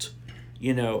difficult,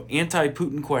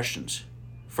 anti-Putin questions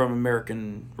from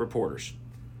American reporters.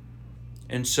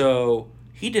 And so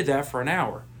he did that for an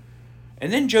hour.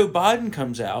 And then Joe Biden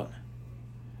comes out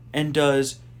and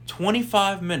does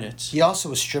 25 minutes. He also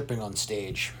was stripping on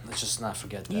stage. Let's just not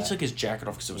forget that. He took his jacket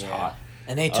off because it was hot.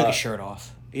 And then he took his shirt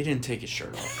off. He didn't take his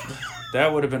shirt off.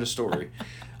 That would have been a story.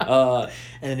 And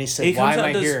then he said, why am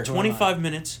I here? He comes out and does 25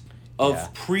 minutes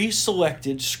of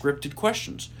pre-selected scripted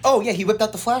questions. Oh, yeah, he whipped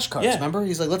out the flashcards, remember?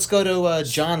 He's like, let's go to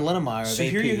John Linnemeyer. So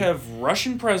here you have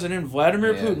Russian President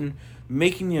Vladimir Putin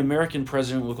making the American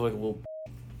president look like a little...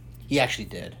 He actually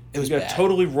did. It was bad.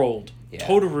 Totally rolled. Yeah.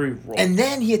 Totally rolled. And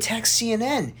then he attacked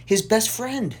CNN, his best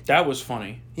friend. That was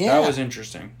funny. Yeah. That was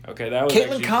interesting. Okay, that was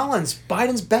Caitlin Collins,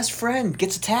 Biden's best friend,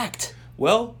 gets attacked.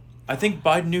 Well, I think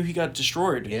Biden knew he got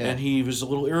destroyed, and he was a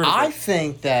little irritable. I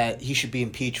think that he should be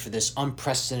impeached for this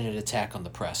unprecedented attack on the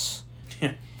press.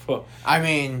 Well, I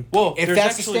mean, if there's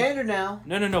that's actually- the standard now.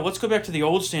 No. Let's go back to the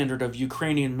old standard of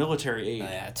Ukrainian military aid.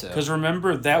 Yeah, too. Because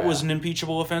remember, that was an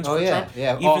impeachable offense for Trump.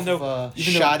 Yeah. Even though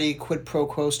shoddy quid pro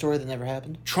quo story that never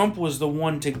happened. Trump was the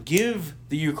one to give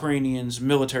the Ukrainians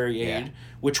military aid,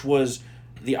 which was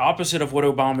the opposite of what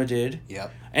Obama did.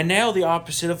 Yep. And now the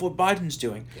opposite of what Biden's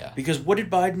doing. Yeah. Because what did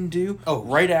Biden do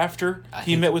right after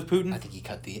he met with Putin? I think he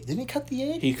cut the... Didn't he cut the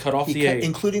aid? He cut off the aid.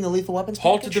 Including the lethal weapons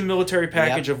Halted package? the military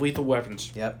package of lethal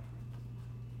weapons. Yep.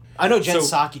 I know Jen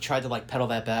Psaki tried to, pedal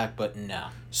that back, but no.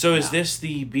 So is this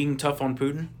the being tough on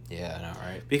Putin? Yeah, I know,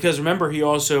 right? Because remember, he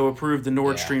also approved the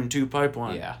Nord Stream 2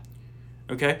 pipeline. Yeah.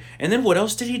 Okay? And then what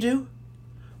else did he do?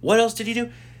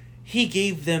 He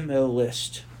gave them a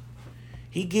list.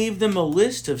 He gave them a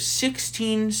list of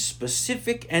 16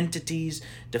 specific entities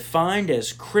defined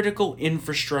as critical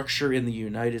infrastructure in the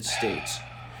United States.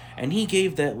 And he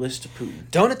gave that list to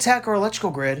Putin. Don't attack our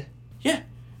electrical grid. Yeah.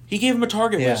 He gave him a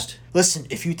target list. Listen,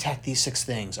 if you attack these 6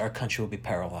 things, our country will be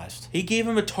paralyzed. He gave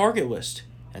him a target list.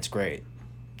 That's great.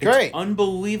 It's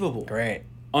unbelievable. Great.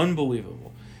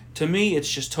 Unbelievable. To me, it's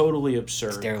just totally absurd.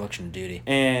 It's dereliction of duty.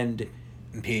 And...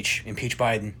 Impeach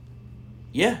Biden.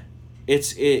 Yeah.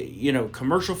 It's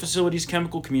commercial facilities,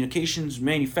 chemical, communications,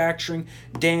 manufacturing,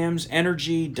 dams,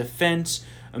 energy, defense,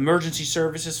 emergency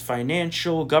services,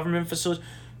 financial, government facilities.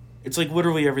 It's like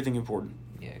literally everything important.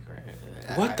 Yeah,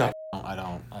 great. What the? I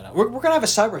don't. We're gonna have a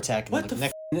cyber attack.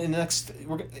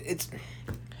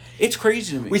 It's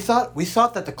crazy to me. We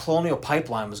thought that the Colonial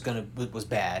Pipeline was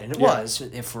bad, and it was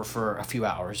for a few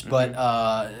hours. But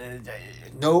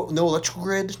no electrical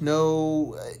grid.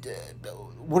 No.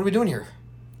 What are we doing here?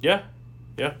 Yeah.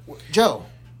 Joe.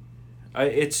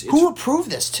 It's who approved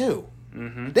this too?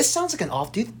 Mm-hmm. This sounds like an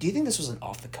off. Do you think this was an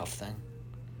off the cuff thing?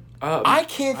 I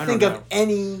can't think of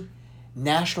any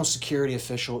national security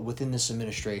official within this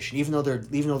administration, even though they're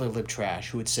lib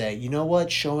trash, who would say, you know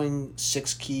what, showing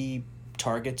 6 key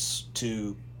targets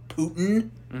to Putin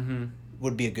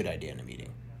would be a good idea in a meeting.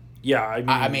 Yeah,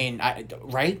 I mean,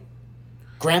 right?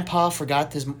 Grandpa forgot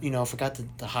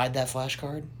to hide that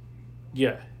flashcard.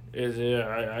 Yeah.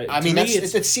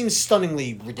 It seems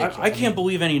stunningly ridiculous. I can't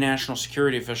believe any national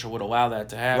security official would allow that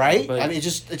to happen. Right? But, it's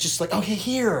just like, okay,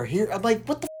 here. I'm like,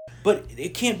 what the? But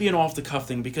it can't be an off the cuff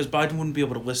thing because Biden wouldn't be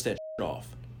able to list that shit off.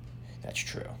 That's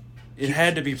true. It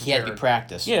had to be prepared. He had to be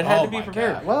practiced. Yeah, it had to be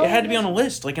prepared. God. Well, it had to be on a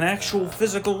list, like an actual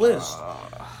physical list.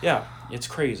 Yeah, it's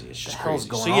crazy. It's just crazy.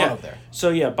 What's going on over there? So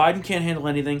yeah, Biden can't handle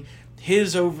anything.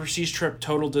 His overseas trip,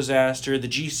 total disaster. The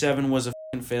G7 was a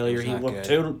f***ing failure. He looked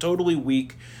totally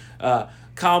weak.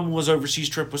 Kamala's overseas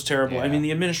trip was terrible. Yeah. I mean,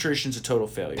 the administration's a total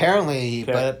failure. Apparently,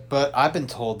 but I've been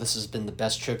told this has been the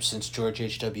best trip since George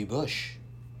H.W. Bush.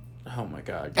 Oh my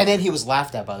God! And then he was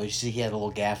laughed at by the way. You see, he had a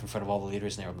little gaffe in front of all the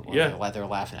leaders, and they were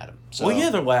laughing at him. So, well, yeah,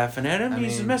 they're laughing at him.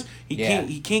 He's a mess.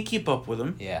 He can't keep up with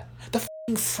them. Yeah, the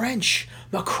f***ing French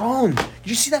Macron. Did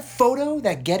you see that photo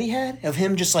that Getty had of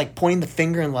him just like pointing the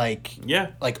finger and like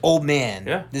old man.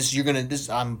 Yeah,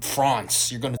 I'm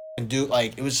France. You're gonna do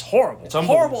it was horrible. It's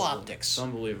horrible optics. It's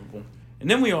unbelievable.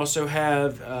 And then we also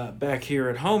have back here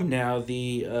at home now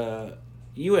the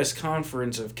U.S.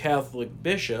 Conference of Catholic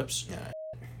Bishops. Yeah.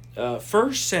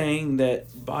 First saying that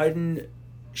Biden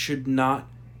should not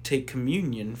take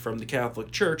communion from the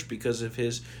Catholic Church because of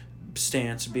his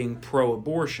stance being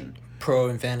pro-abortion.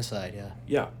 Pro-infanticide, yeah.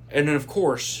 Yeah. And then, of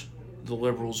course, the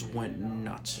liberals went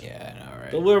nuts. Yeah, I know,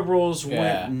 right? The liberals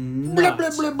went nuts. Blah, blah,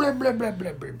 blah, blah, blah,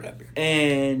 blah, blah, blah.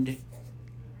 And,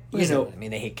 you know... I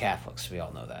mean, they hate Catholics. We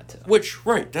all know that, too. Which,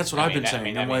 right, that's what I've been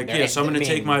saying. I'm like, so I'm going to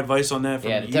take my advice on that from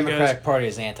you guys. Yeah, the Democratic Party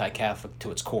is anti-Catholic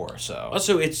to its core, so...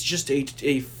 Also, it's just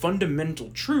a fundamental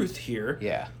truth here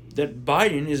that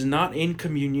Biden is not in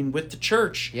communion with the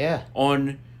church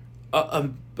on a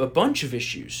bunch of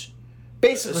issues.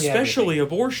 Basically especially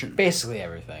everything. Abortion. Basically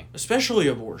everything. Especially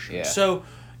abortion. Yeah. So,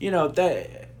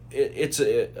 it's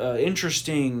an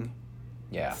interesting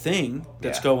thing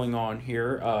that's going on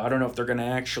here. I don't know if they're going to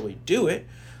actually do it,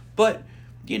 but,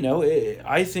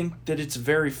 I think that it's a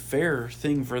very fair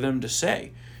thing for them to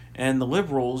say. And the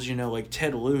liberals, like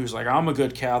Ted Lieu, who's like, I'm a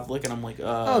good Catholic, and I'm like,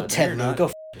 Ted Lieu, go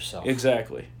f*** yourself.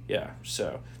 Exactly. Yeah.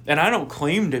 So, and I don't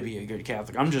claim to be a good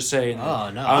Catholic. I'm just saying. Oh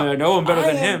no. I know I'm better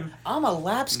than him. I'm a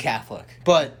lapsed Catholic,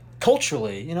 but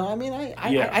culturally,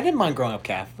 I didn't mind growing up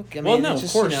Catholic. I mean, of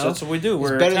course, that's what we do.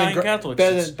 We're Italian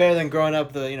Catholics. Better than growing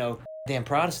up damn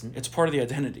Protestant. It's part of the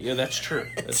identity. Yeah, that's true.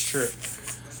 That's true.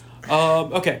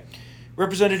 Okay.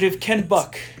 Representative Ken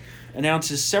Buck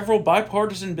announces several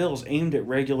bipartisan bills aimed at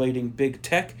regulating big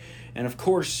tech. And, of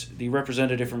course, the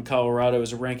representative from Colorado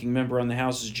is a ranking member on the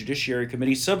House's Judiciary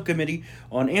Committee Subcommittee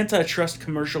on Antitrust,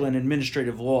 Commercial, and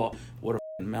Administrative Law. What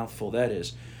a mouthful that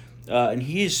is. and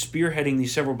he is spearheading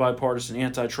these several bipartisan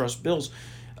antitrust bills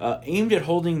aimed at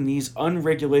holding these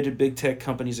unregulated big tech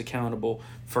companies accountable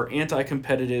for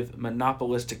anti-competitive,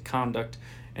 monopolistic conduct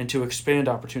and to expand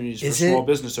opportunities for small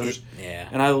business owners. Yeah.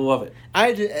 And I love it.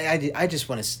 I just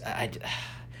want to...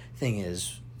 Thing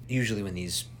is, usually when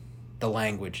the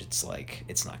language, it's like,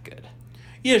 it's not good.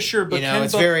 Yeah, sure, but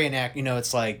it's very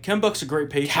it's like... Ken Buck's a great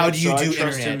patient. How do you do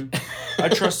internet? I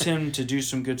trust him to do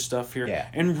some good stuff here. Yeah.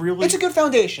 And really... It's a good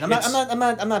foundation. I'm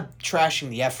not trashing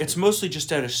the effort. It's mostly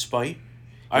just out of spite.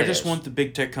 I just want the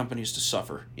big tech companies to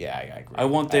suffer. Yeah, I agree. I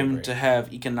want them to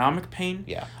have economic pain.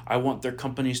 Yeah. I want their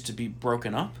companies to be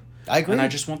broken up. I agree. And I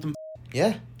just want them...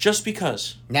 Yeah. Just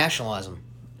because. Nationalize them.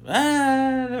 You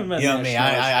know me.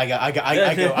 I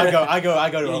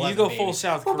go to 11, you go full baby.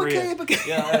 South Korea.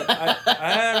 Yeah,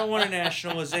 I don't want a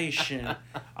nationalization.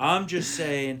 I'm just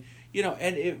saying,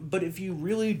 but if you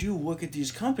really do look at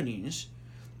these companies,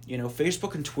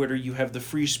 Facebook and Twitter, you have the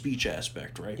free speech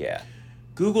aspect, right? Yeah.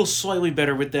 Google's slightly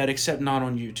better with that, except not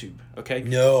on YouTube, okay?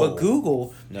 No. But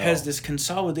Google has this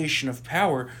consolidation of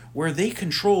power where they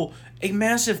control a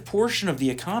massive portion of the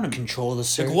economy. Control the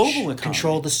search. The global economy.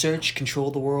 Control the search.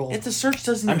 Control the world. The search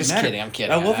doesn't even matter. I'm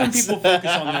kidding. I love when people focus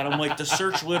on that. I'm like, the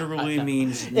search literally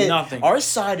means nothing. Our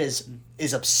side is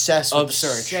obsessed with the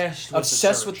search.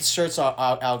 Obsessed with the search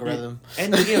algorithm.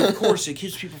 And of course, it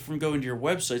keeps people from going to your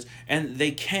websites, and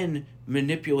they can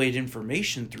manipulate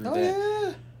information through that.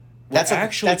 Yeah. That's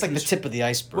like the tip of the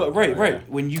iceberg. Well, right.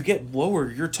 When you get lower,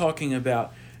 you're talking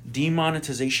about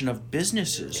demonetization of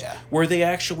businesses, where they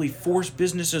actually force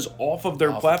businesses off of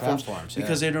their platforms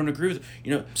because they don't agree with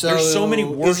it. There's so many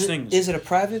worse things. Is it a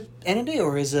private entity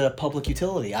or is it a public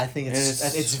utility? I think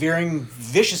it's veering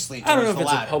viciously towards I don't know if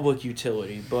it's latter. a public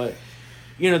utility, but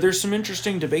there's some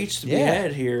interesting debates to be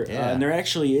had here, and there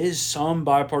actually is some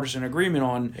bipartisan agreement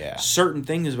on certain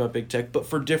things about big tech, but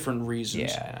for different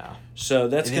reasons. Yeah, I know. So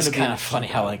that's going to be kind of funny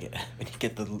how when you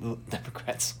get the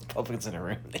Democrats, Republicans in a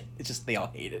room, they all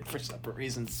hate it for separate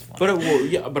reasons.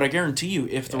 But I guarantee you,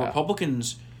 if the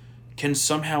Republicans can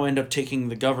somehow end up taking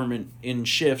the government in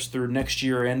shifts through next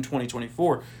year and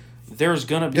 2024, there's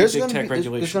going to be big tech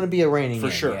regulation. There's going to be a reining for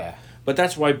in, sure. Yeah. But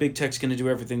that's why big tech's going to do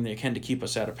everything they can to keep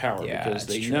us out of power because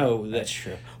they know that. That's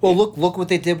true. Well, look what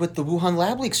they did with the Wuhan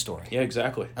Lab Leak story. Yeah,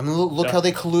 exactly. I mean, look how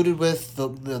they colluded with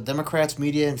the Democrats,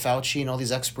 media, and Fauci and all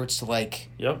these experts to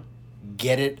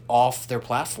get it off their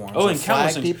platforms. Oh, and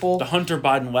countless things. People. The Hunter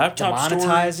Biden laptop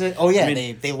demonetize story. it. Oh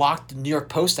yeah, they locked the New York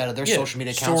Post out of their social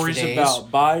media accounts stories for days. About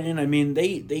Biden. I mean,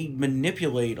 they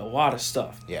manipulate a lot of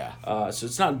stuff. Yeah. So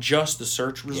it's not just the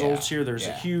search results here. There's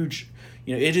a huge.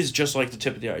 It is just like the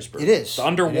tip of the iceberg. It is. The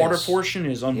underwater portion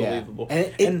is unbelievable. Yeah.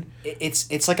 And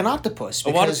it's like an octopus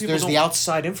because there's the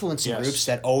outside influencing groups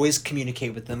that always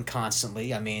communicate with them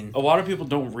constantly. I mean, a lot of people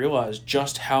don't realize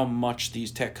just how much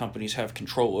these tech companies have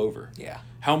control over. Yeah.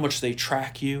 How much they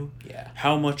track you. Yeah.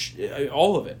 How much,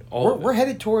 all of it. We're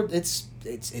headed toward it's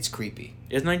creepy.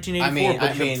 It's 1984,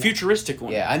 but a futuristic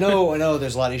one. Yeah, I know.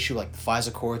 There's a lot of issue like the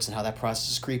FISA courts and how that process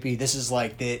is creepy. This is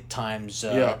like the times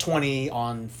 20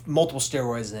 on multiple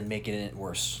steroids and then making it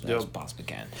worse as possibly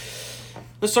can.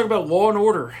 Let's talk about law and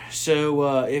order.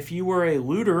 So, if you were a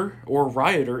looter or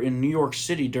rioter in New York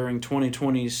City during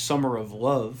 2020's Summer of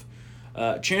Love,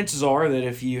 chances are that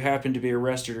if you happen to be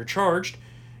arrested or charged,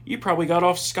 you probably got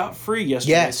off scot-free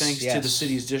yesterday thanks to the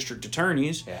city's district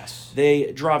attorneys. Yes.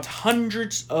 They dropped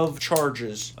hundreds of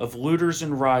charges of looters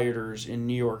and rioters in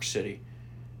New York City.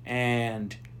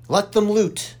 And let them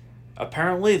loot.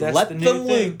 Apparently that's the new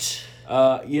thing. Loot.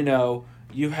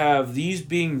 You have these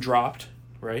being dropped,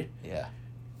 right? Yeah.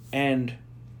 And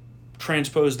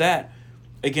transpose that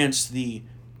against the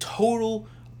total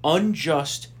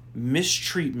unjust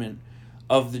mistreatment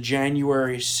of the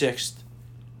January 6th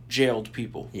jailed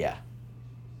people. Yeah.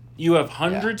 You have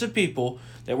hundreds of people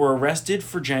that were arrested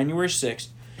for January 6th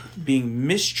being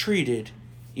mistreated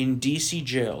in D.C.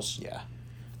 jails. Yeah.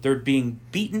 They're being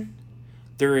beaten.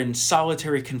 They're in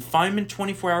solitary confinement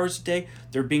 24 hours a day.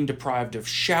 They're being deprived of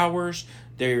showers.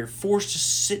 They're forced to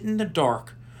sit in the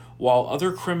dark while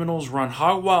other criminals run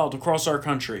hog wild across our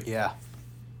country. Yeah.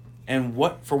 And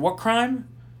for what crime?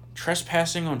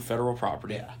 Trespassing on federal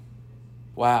property. Yeah.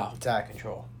 Wow. It's out of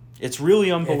control. It's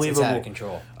really unbelievable. It's out of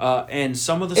control. And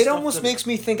some of the stuff... It almost makes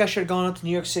me think I should have gone up to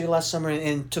New York City last summer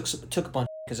and took a bunch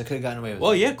because I could have gotten away with it.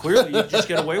 Well, yeah, clearly you just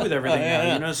get away with everything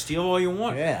now. Steal all you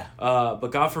want. Yeah.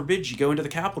 But God forbid you go into the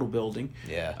Capitol building.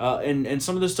 Yeah. And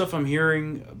some of the stuff I'm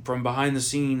hearing from behind the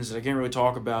scenes that I can't really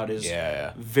talk about is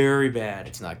very bad.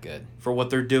 It's not good. For what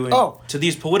they're doing to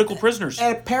these political prisoners.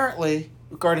 And apparently,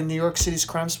 regarding New York City's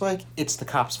crime spike, it's the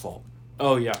cops' fault.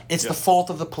 Oh, yeah. It's the fault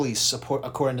of the police,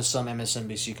 according to some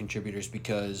MSNBC contributors,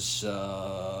 because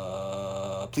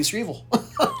police are evil.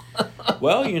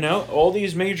 Well, all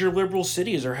these major liberal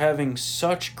cities are having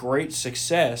such great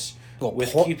success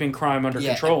with keeping crime under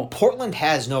control. Portland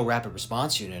has no rapid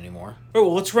response unit anymore. Oh,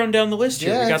 well, let's run down the list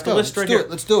here. Yeah, we got the list right here.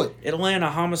 Let's do it. Atlanta,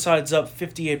 homicides up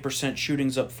 58%,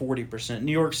 shootings up 40%.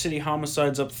 New York City,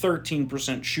 homicides up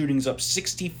 13%, shootings up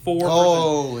 64%.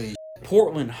 Holy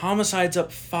Portland, homicides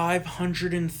up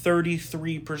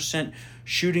 533%,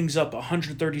 shootings up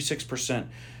 136%.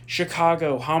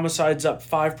 Chicago, homicides up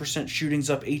 5%, shootings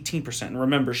up 18%. And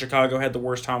remember, Chicago had the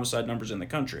worst homicide numbers in the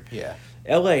country. Yeah.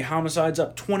 LA, homicides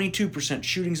up 22%,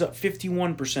 shootings up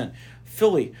 51%.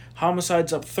 Philly,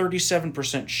 homicides up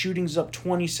 37%, shootings up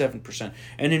 27%.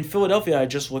 And in Philadelphia, I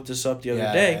just looked this up the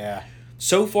other day. Yeah.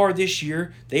 So far this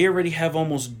year, they already have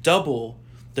almost double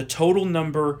the total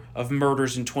number of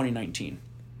murders in 2019.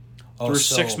 Through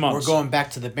 6 months. We're going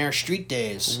back to the Mare Street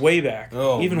days. Way back.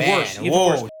 Oh, even man. worse. Even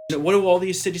worse. What do all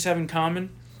these cities have in common?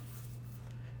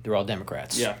 They're all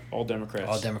Democrats. Yeah, all Democrats.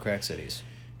 All Democrat cities.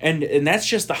 And that's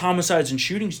just the homicides and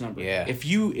shootings number. Yeah. If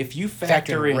you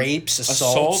factor in rapes,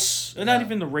 assaults, not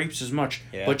even the rapes as much,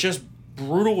 yeah. but just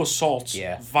brutal assaults,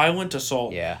 violent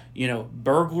assault,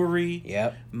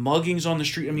 burglary, muggings on the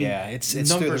street. I mean, it's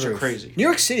numbers are crazy. New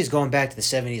York City is going back to the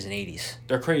 70s and 80s.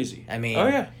 They're crazy. I mean, oh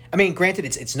yeah. I mean, granted,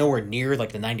 it's nowhere near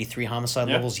like the 93 homicide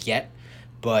levels yet,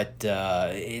 but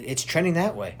it's trending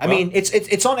that way. I mean,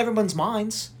 it's on everyone's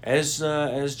minds. As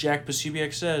Jack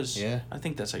Posobiec says. Yeah. I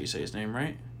think that's how you say his name,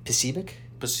 right? Posobiec?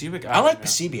 Posobiec? I like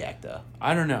Posobiec, though.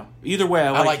 I don't know. Either way,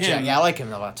 I like him. Jack. Yeah, I like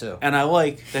him a lot, too. And I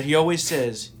like that he always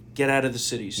says, get out of the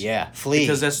cities. Yeah, flee.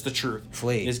 Because that's the truth.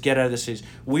 Flee. Is get out of the cities.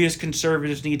 We as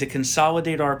conservatives need to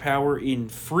consolidate our power in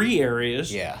free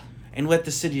areas. Yeah. And let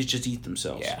the cities just eat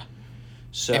themselves. Yeah.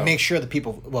 So. And make sure the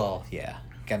people,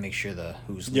 gotta make sure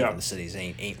who's leaving the cities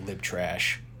ain't lib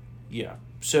trash. Yeah.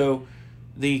 So,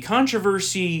 the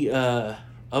controversy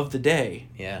of the day.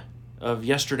 Yeah. Of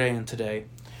yesterday and today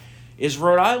is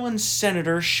Rhode Island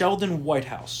Senator Sheldon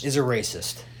Whitehouse. Is a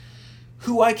racist.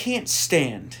 Who I can't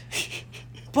stand.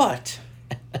 But.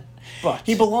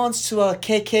 He belongs to a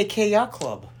KKK yacht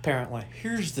club, apparently.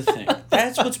 Here's the thing.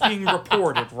 That's what's being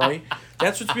reported, right?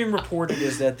 That's what's being reported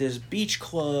is that this beach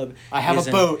club... I have a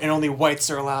boat and only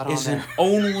whites are allowed on there. Is an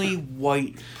only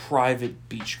white private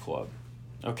beach club.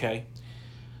 Okay?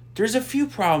 There's a few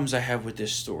problems I have with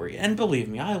this story. And believe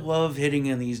me, I love hitting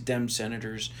in these Dem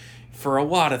senators for a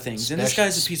lot of things. And this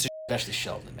guy's a piece of shit. Especially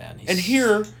Sheldon, man. And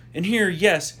here,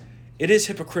 yes, it is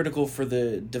hypocritical for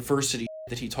the diversity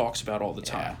that he talks about all the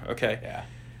time. Okay? Yeah.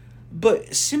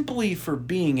 But simply for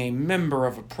being a member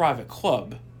of a private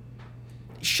club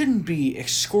shouldn't be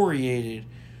excoriated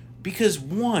because,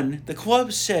 one, the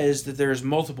club says that there's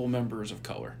multiple members of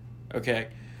color. Okay?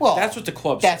 Well, that's what the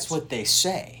club says. That's what they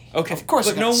say. Okay, of course,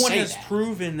 but no one has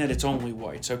proven that it's only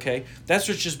whites. Okay, that's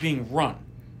what's just being run.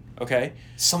 Okay,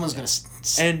 someone's gonna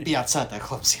be outside that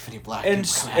club see if any black people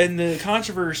come out. And the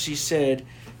controversy said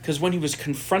because when he was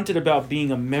confronted about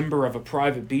being a member of a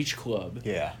private beach club,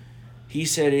 he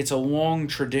said it's a long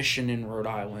tradition in Rhode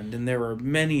Island and there are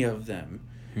many of them,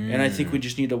 and I think we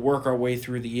just need to work our way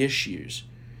through the issues.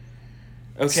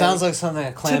 Okay. Sounds like something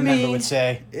a Klan member would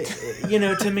say.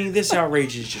 To me, this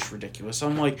outrage is just ridiculous.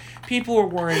 I'm like, people are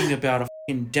worrying about a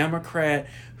fucking Democrat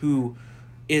who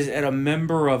is a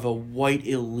member of a white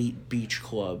elite beach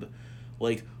club.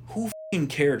 Like, who fucking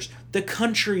cares? The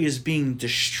country is being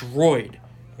destroyed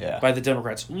by the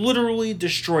Democrats. Literally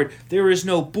destroyed. There is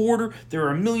no border. There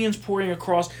are millions pouring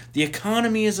across. The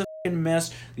economy is a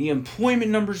mess. The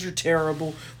employment numbers are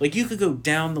terrible. Like, you could go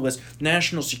down the list.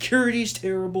 National security is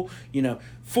terrible.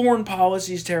 Foreign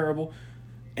policy is terrible.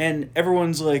 And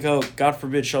everyone's like, oh, God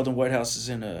forbid Sheldon Whitehouse is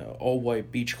in a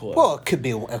all-white beach club. Well, it could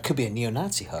be a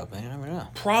neo-Nazi hub, man. You never know.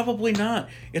 Probably not.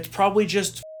 It's probably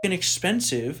just fucking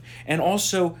expensive. And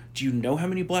also, do you know how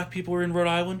many black people are in Rhode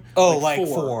Island? Oh, like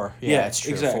four. Yeah, it's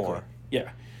true. Exactly. 4. Yeah.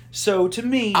 So, to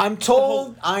me... I'm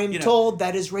told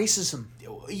that is racism.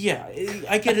 Yeah,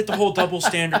 I get it, the whole double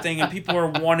standard thing, and people are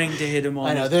wanting to hit him on.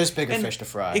 I know, there's bigger fish to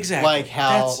fry. Exactly. Like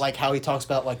how he talks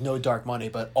about no dark money,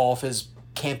 but all of his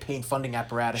campaign funding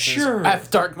apparatuses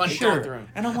have dark money going through him.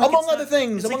 And I'm like, among other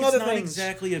things. It's not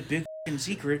exactly a big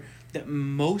secret that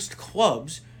most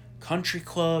clubs, country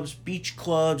clubs, beach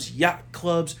clubs, yacht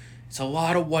clubs, it's a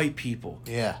lot of white people.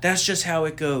 Yeah. That's just how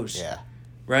it goes. Yeah.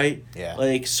 Right? Yeah.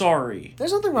 Like, sorry.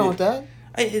 There's nothing wrong with that.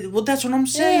 Well, that's what I'm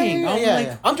saying.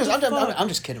 I'm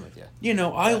just kidding with you.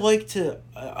 I like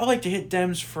to hit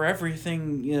Dems for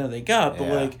everything they got,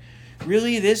 but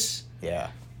really this. Yeah.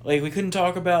 Like, we couldn't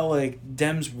talk about, like,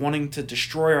 Dems wanting to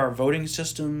destroy our voting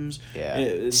systems. Yeah.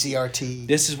 CRT.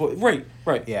 This is what... Right.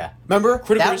 Yeah. Remember?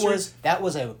 Critical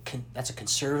That's a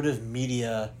conservative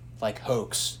media, like,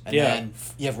 hoax. And Yeah. then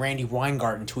you have Randy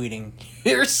Weingarten tweeting,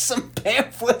 here's some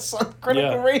pamphlets on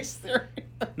critical race theory.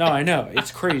 No, I know.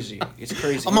 It's crazy.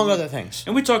 Among other things.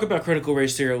 And we talk about critical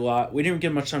race theory a lot. We didn't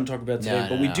get much time to talk about today,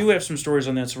 but we do have some stories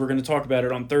on that, so we're going to talk about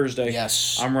it on Thursday.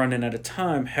 Yes. I'm running out of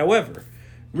time. However,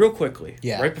 real quickly,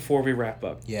 Yeah. right before we wrap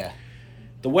up, Yeah.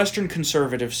 the Western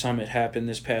Conservative Summit happened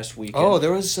this past weekend. Oh,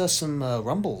 there was some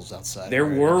rumbles outside. There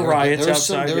were riots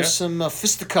outside. There was some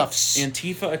fisticuffs.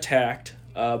 Antifa attacked,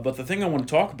 but the thing I want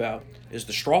to talk about is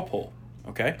the straw poll.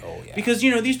 Okay. Oh, yeah. Because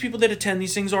these people that attend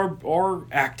these things are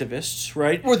activists,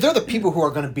 right? Well, they're the people who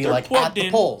are going to be at the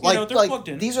poll. They're plugged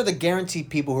in. These are the guaranteed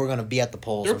people who are going to be at the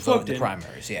polls They're and vote in plugged the in.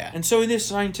 primaries. Yeah. And so in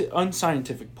this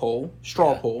unscientific poll,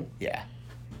 straw poll, Yeah.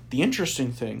 the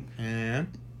interesting thing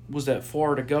was that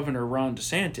Florida Governor Ron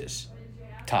DeSantis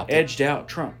Top edged out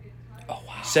Trump. Oh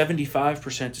wow.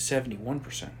 75% to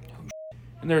 71%.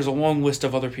 And there's a long list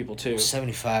of other people too.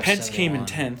 75. Pence 71.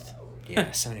 came in 10th.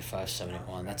 Yeah, 75,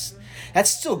 71. That's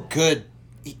still good.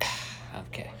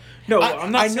 Okay. No,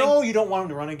 I'm not I saying... know you don't want him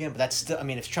to run again, but that's still. I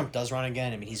mean, if Trump does run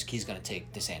again, I mean, he's going to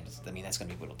take DeSantis. I mean, that's going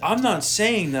to be brutal. I'm not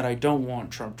saying that I don't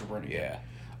want Trump to run again. Yeah.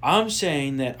 I'm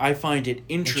saying that I find it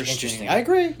interesting. I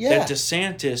agree. Yeah. That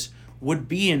DeSantis would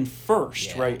be in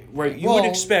first, Yeah. right? You Well, would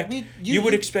expect you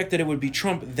would expect that it would be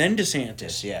Trump then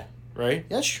DeSantis. Yeah. Right?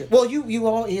 That's true. Well, you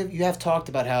have talked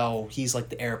about how he's like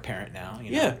the heir apparent now.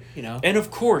 Yeah. And of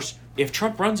course, if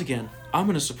Trump runs again, I'm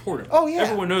going to support him. Oh, yeah.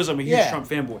 Everyone knows I'm a huge Trump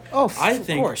fanboy. Oh, I of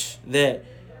think course. that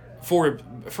for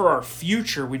our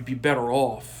future, we'd be better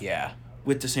off Yeah.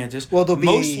 with DeSantis. Well, there'll be-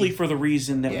 mostly for the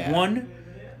reason that, Yeah. one,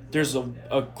 there's a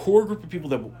core group of people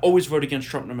that will always vote against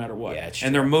Trump no matter what. Yeah, it's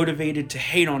and they're motivated to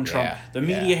hate on Trump. Yeah. The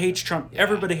media Yeah. hates Trump. Yeah.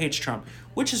 Everybody hates Trump,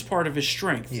 which is part of his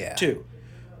strength, Yeah. too.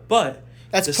 But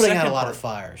That's the putting out a second lot part- of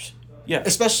fires. Yeah.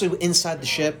 Especially inside the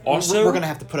ship. Also- we're going to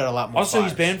have to put out a lot more Also,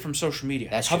 fires. he's banned from social media.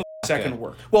 That's How true. the f*** is that Okay. going to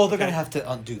work? Well, they're going Okay. to have to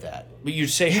undo that. But you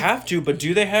say have to, but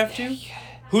do they have to?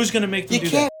 Who's going to make them You do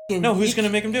can't- that? No, who's you going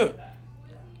to make them do it?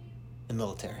 The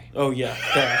military. Oh, yeah.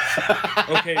 that.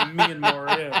 Okay,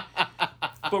 Myanmar, yeah.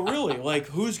 But really, like,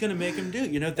 who's going to make him do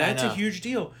it? That's I a know. huge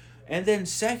deal. And then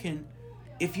second,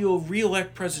 if you'll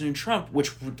re-elect President Trump,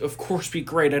 which would, of course, be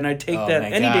great, and I'd take that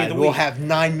any day of the week. We'll have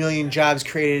 9 million jobs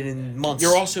created in months.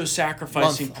 You're also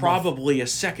sacrificing Month. probably a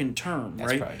second term,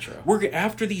 That's right? probably true.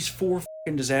 After these 4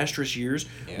 fucking disastrous years,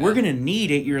 Yeah. we're going to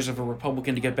need 8 years of a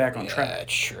Republican to get back on track.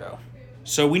 That's true.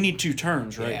 So we need 2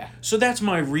 terms, right? Yeah. So that's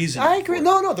my reason. I agree.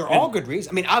 No, they're all good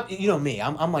reasons. I mean, you know me.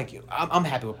 I'm like you. I'm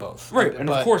happy with both. Right, and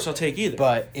But- of course I'll take either.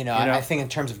 But I think in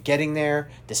terms of getting there,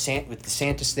 with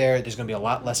DeSantis there's going to be a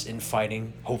lot less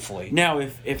infighting. Hopefully. Now,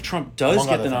 if Trump does Among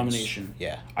get other the things. nomination,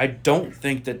 Yeah. I don't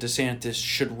think that DeSantis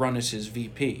should run as his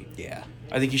VP. Yeah.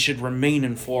 I think he should remain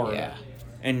in Florida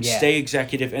and Yeah. stay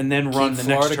executive and then run Keep the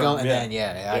Florida next term. going, and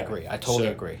then I agree. I totally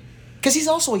So- agree. Because he's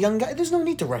also a young guy. There's no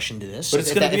need to rush into this. But it's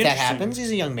if gonna that, be if that interesting. happens, he's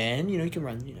a young man. He can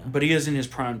run. But he is in his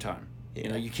prime time.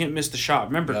 Yeah. You can't miss the shot.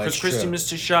 Remember, No, Chris it's Christie true.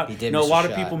 missed his shot. He did a miss lot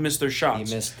his of shot. people missed their shots.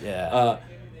 He missed.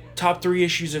 Top 3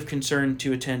 issues of concern to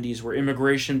attendees were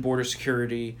immigration, border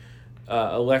security,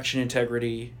 election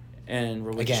integrity, and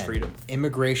religious Again, freedom.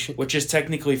 immigration. Which is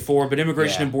technically 4, but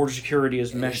immigration Yeah. and border security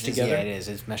is meshed together. Yeah, it is.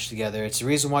 It's meshed together. It's the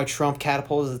reason why Trump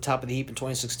catapulted to the top of the heap in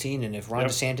 2016. And if Ron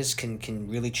Yep. DeSantis can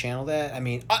really channel that, I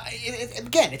mean,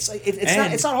 again, it's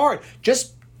And- not hard.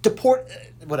 Just deport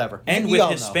whatever. And You with all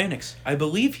know. Hispanics. I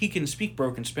believe he can speak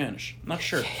broken Spanish. I'm not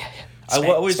sure. I Span-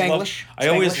 always Spanglish?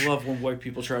 always Spanglish? love when white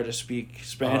people try to speak Oh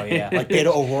Spanish. yeah, like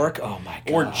Beto O'Rourke. Oh my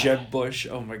god. Or Jeb Bush.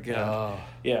 Oh my god. Oh.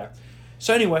 Yeah.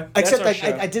 So anyway, that's Except our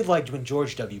show. I did like when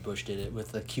George W. Bush did it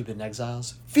with the Cuban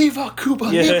exiles. Viva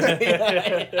Cuba!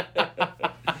 Yeah.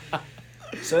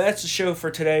 So that's the show for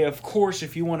today. Of course,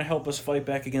 if you want to help us fight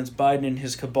back against Biden and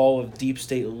his cabal of deep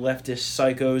state leftist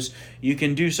psychos, you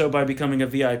can do so by becoming a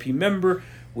VIP member.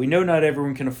 We know not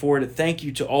everyone can afford it. Thank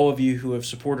you to all of you who have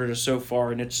supported us so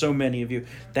far, and it's so many of you.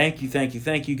 Thank you, thank you,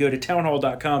 thank you. Go to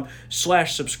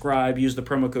townhall.com/subscribe. Use the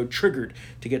promo code TRIGGERED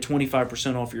to get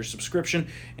 25% off your subscription.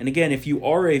 And again, if you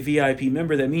are a VIP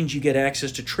member, that means you get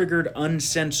access to Triggered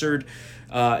Uncensored.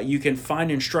 You can find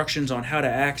instructions on how to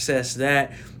access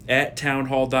that at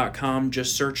townhall.com.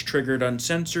 Just search Triggered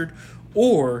Uncensored.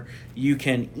 Or you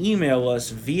can email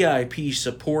us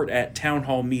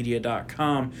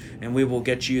vipsupport@townhallmedia.com, and we will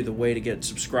get you the way to get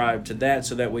subscribed to that,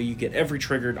 so that way you get every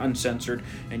Triggered Uncensored,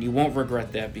 and you won't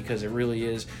regret that, because it really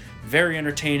is very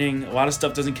entertaining. A lot of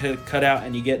stuff doesn't get cut out,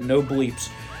 and you get no bleeps.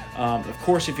 Of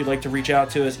course, if you'd like to reach out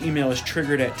to us, email us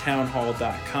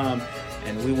triggered@townhall.com,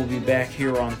 and we will be back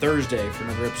here on Thursday for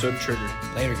another episode of Triggered.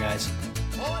 Later, guys.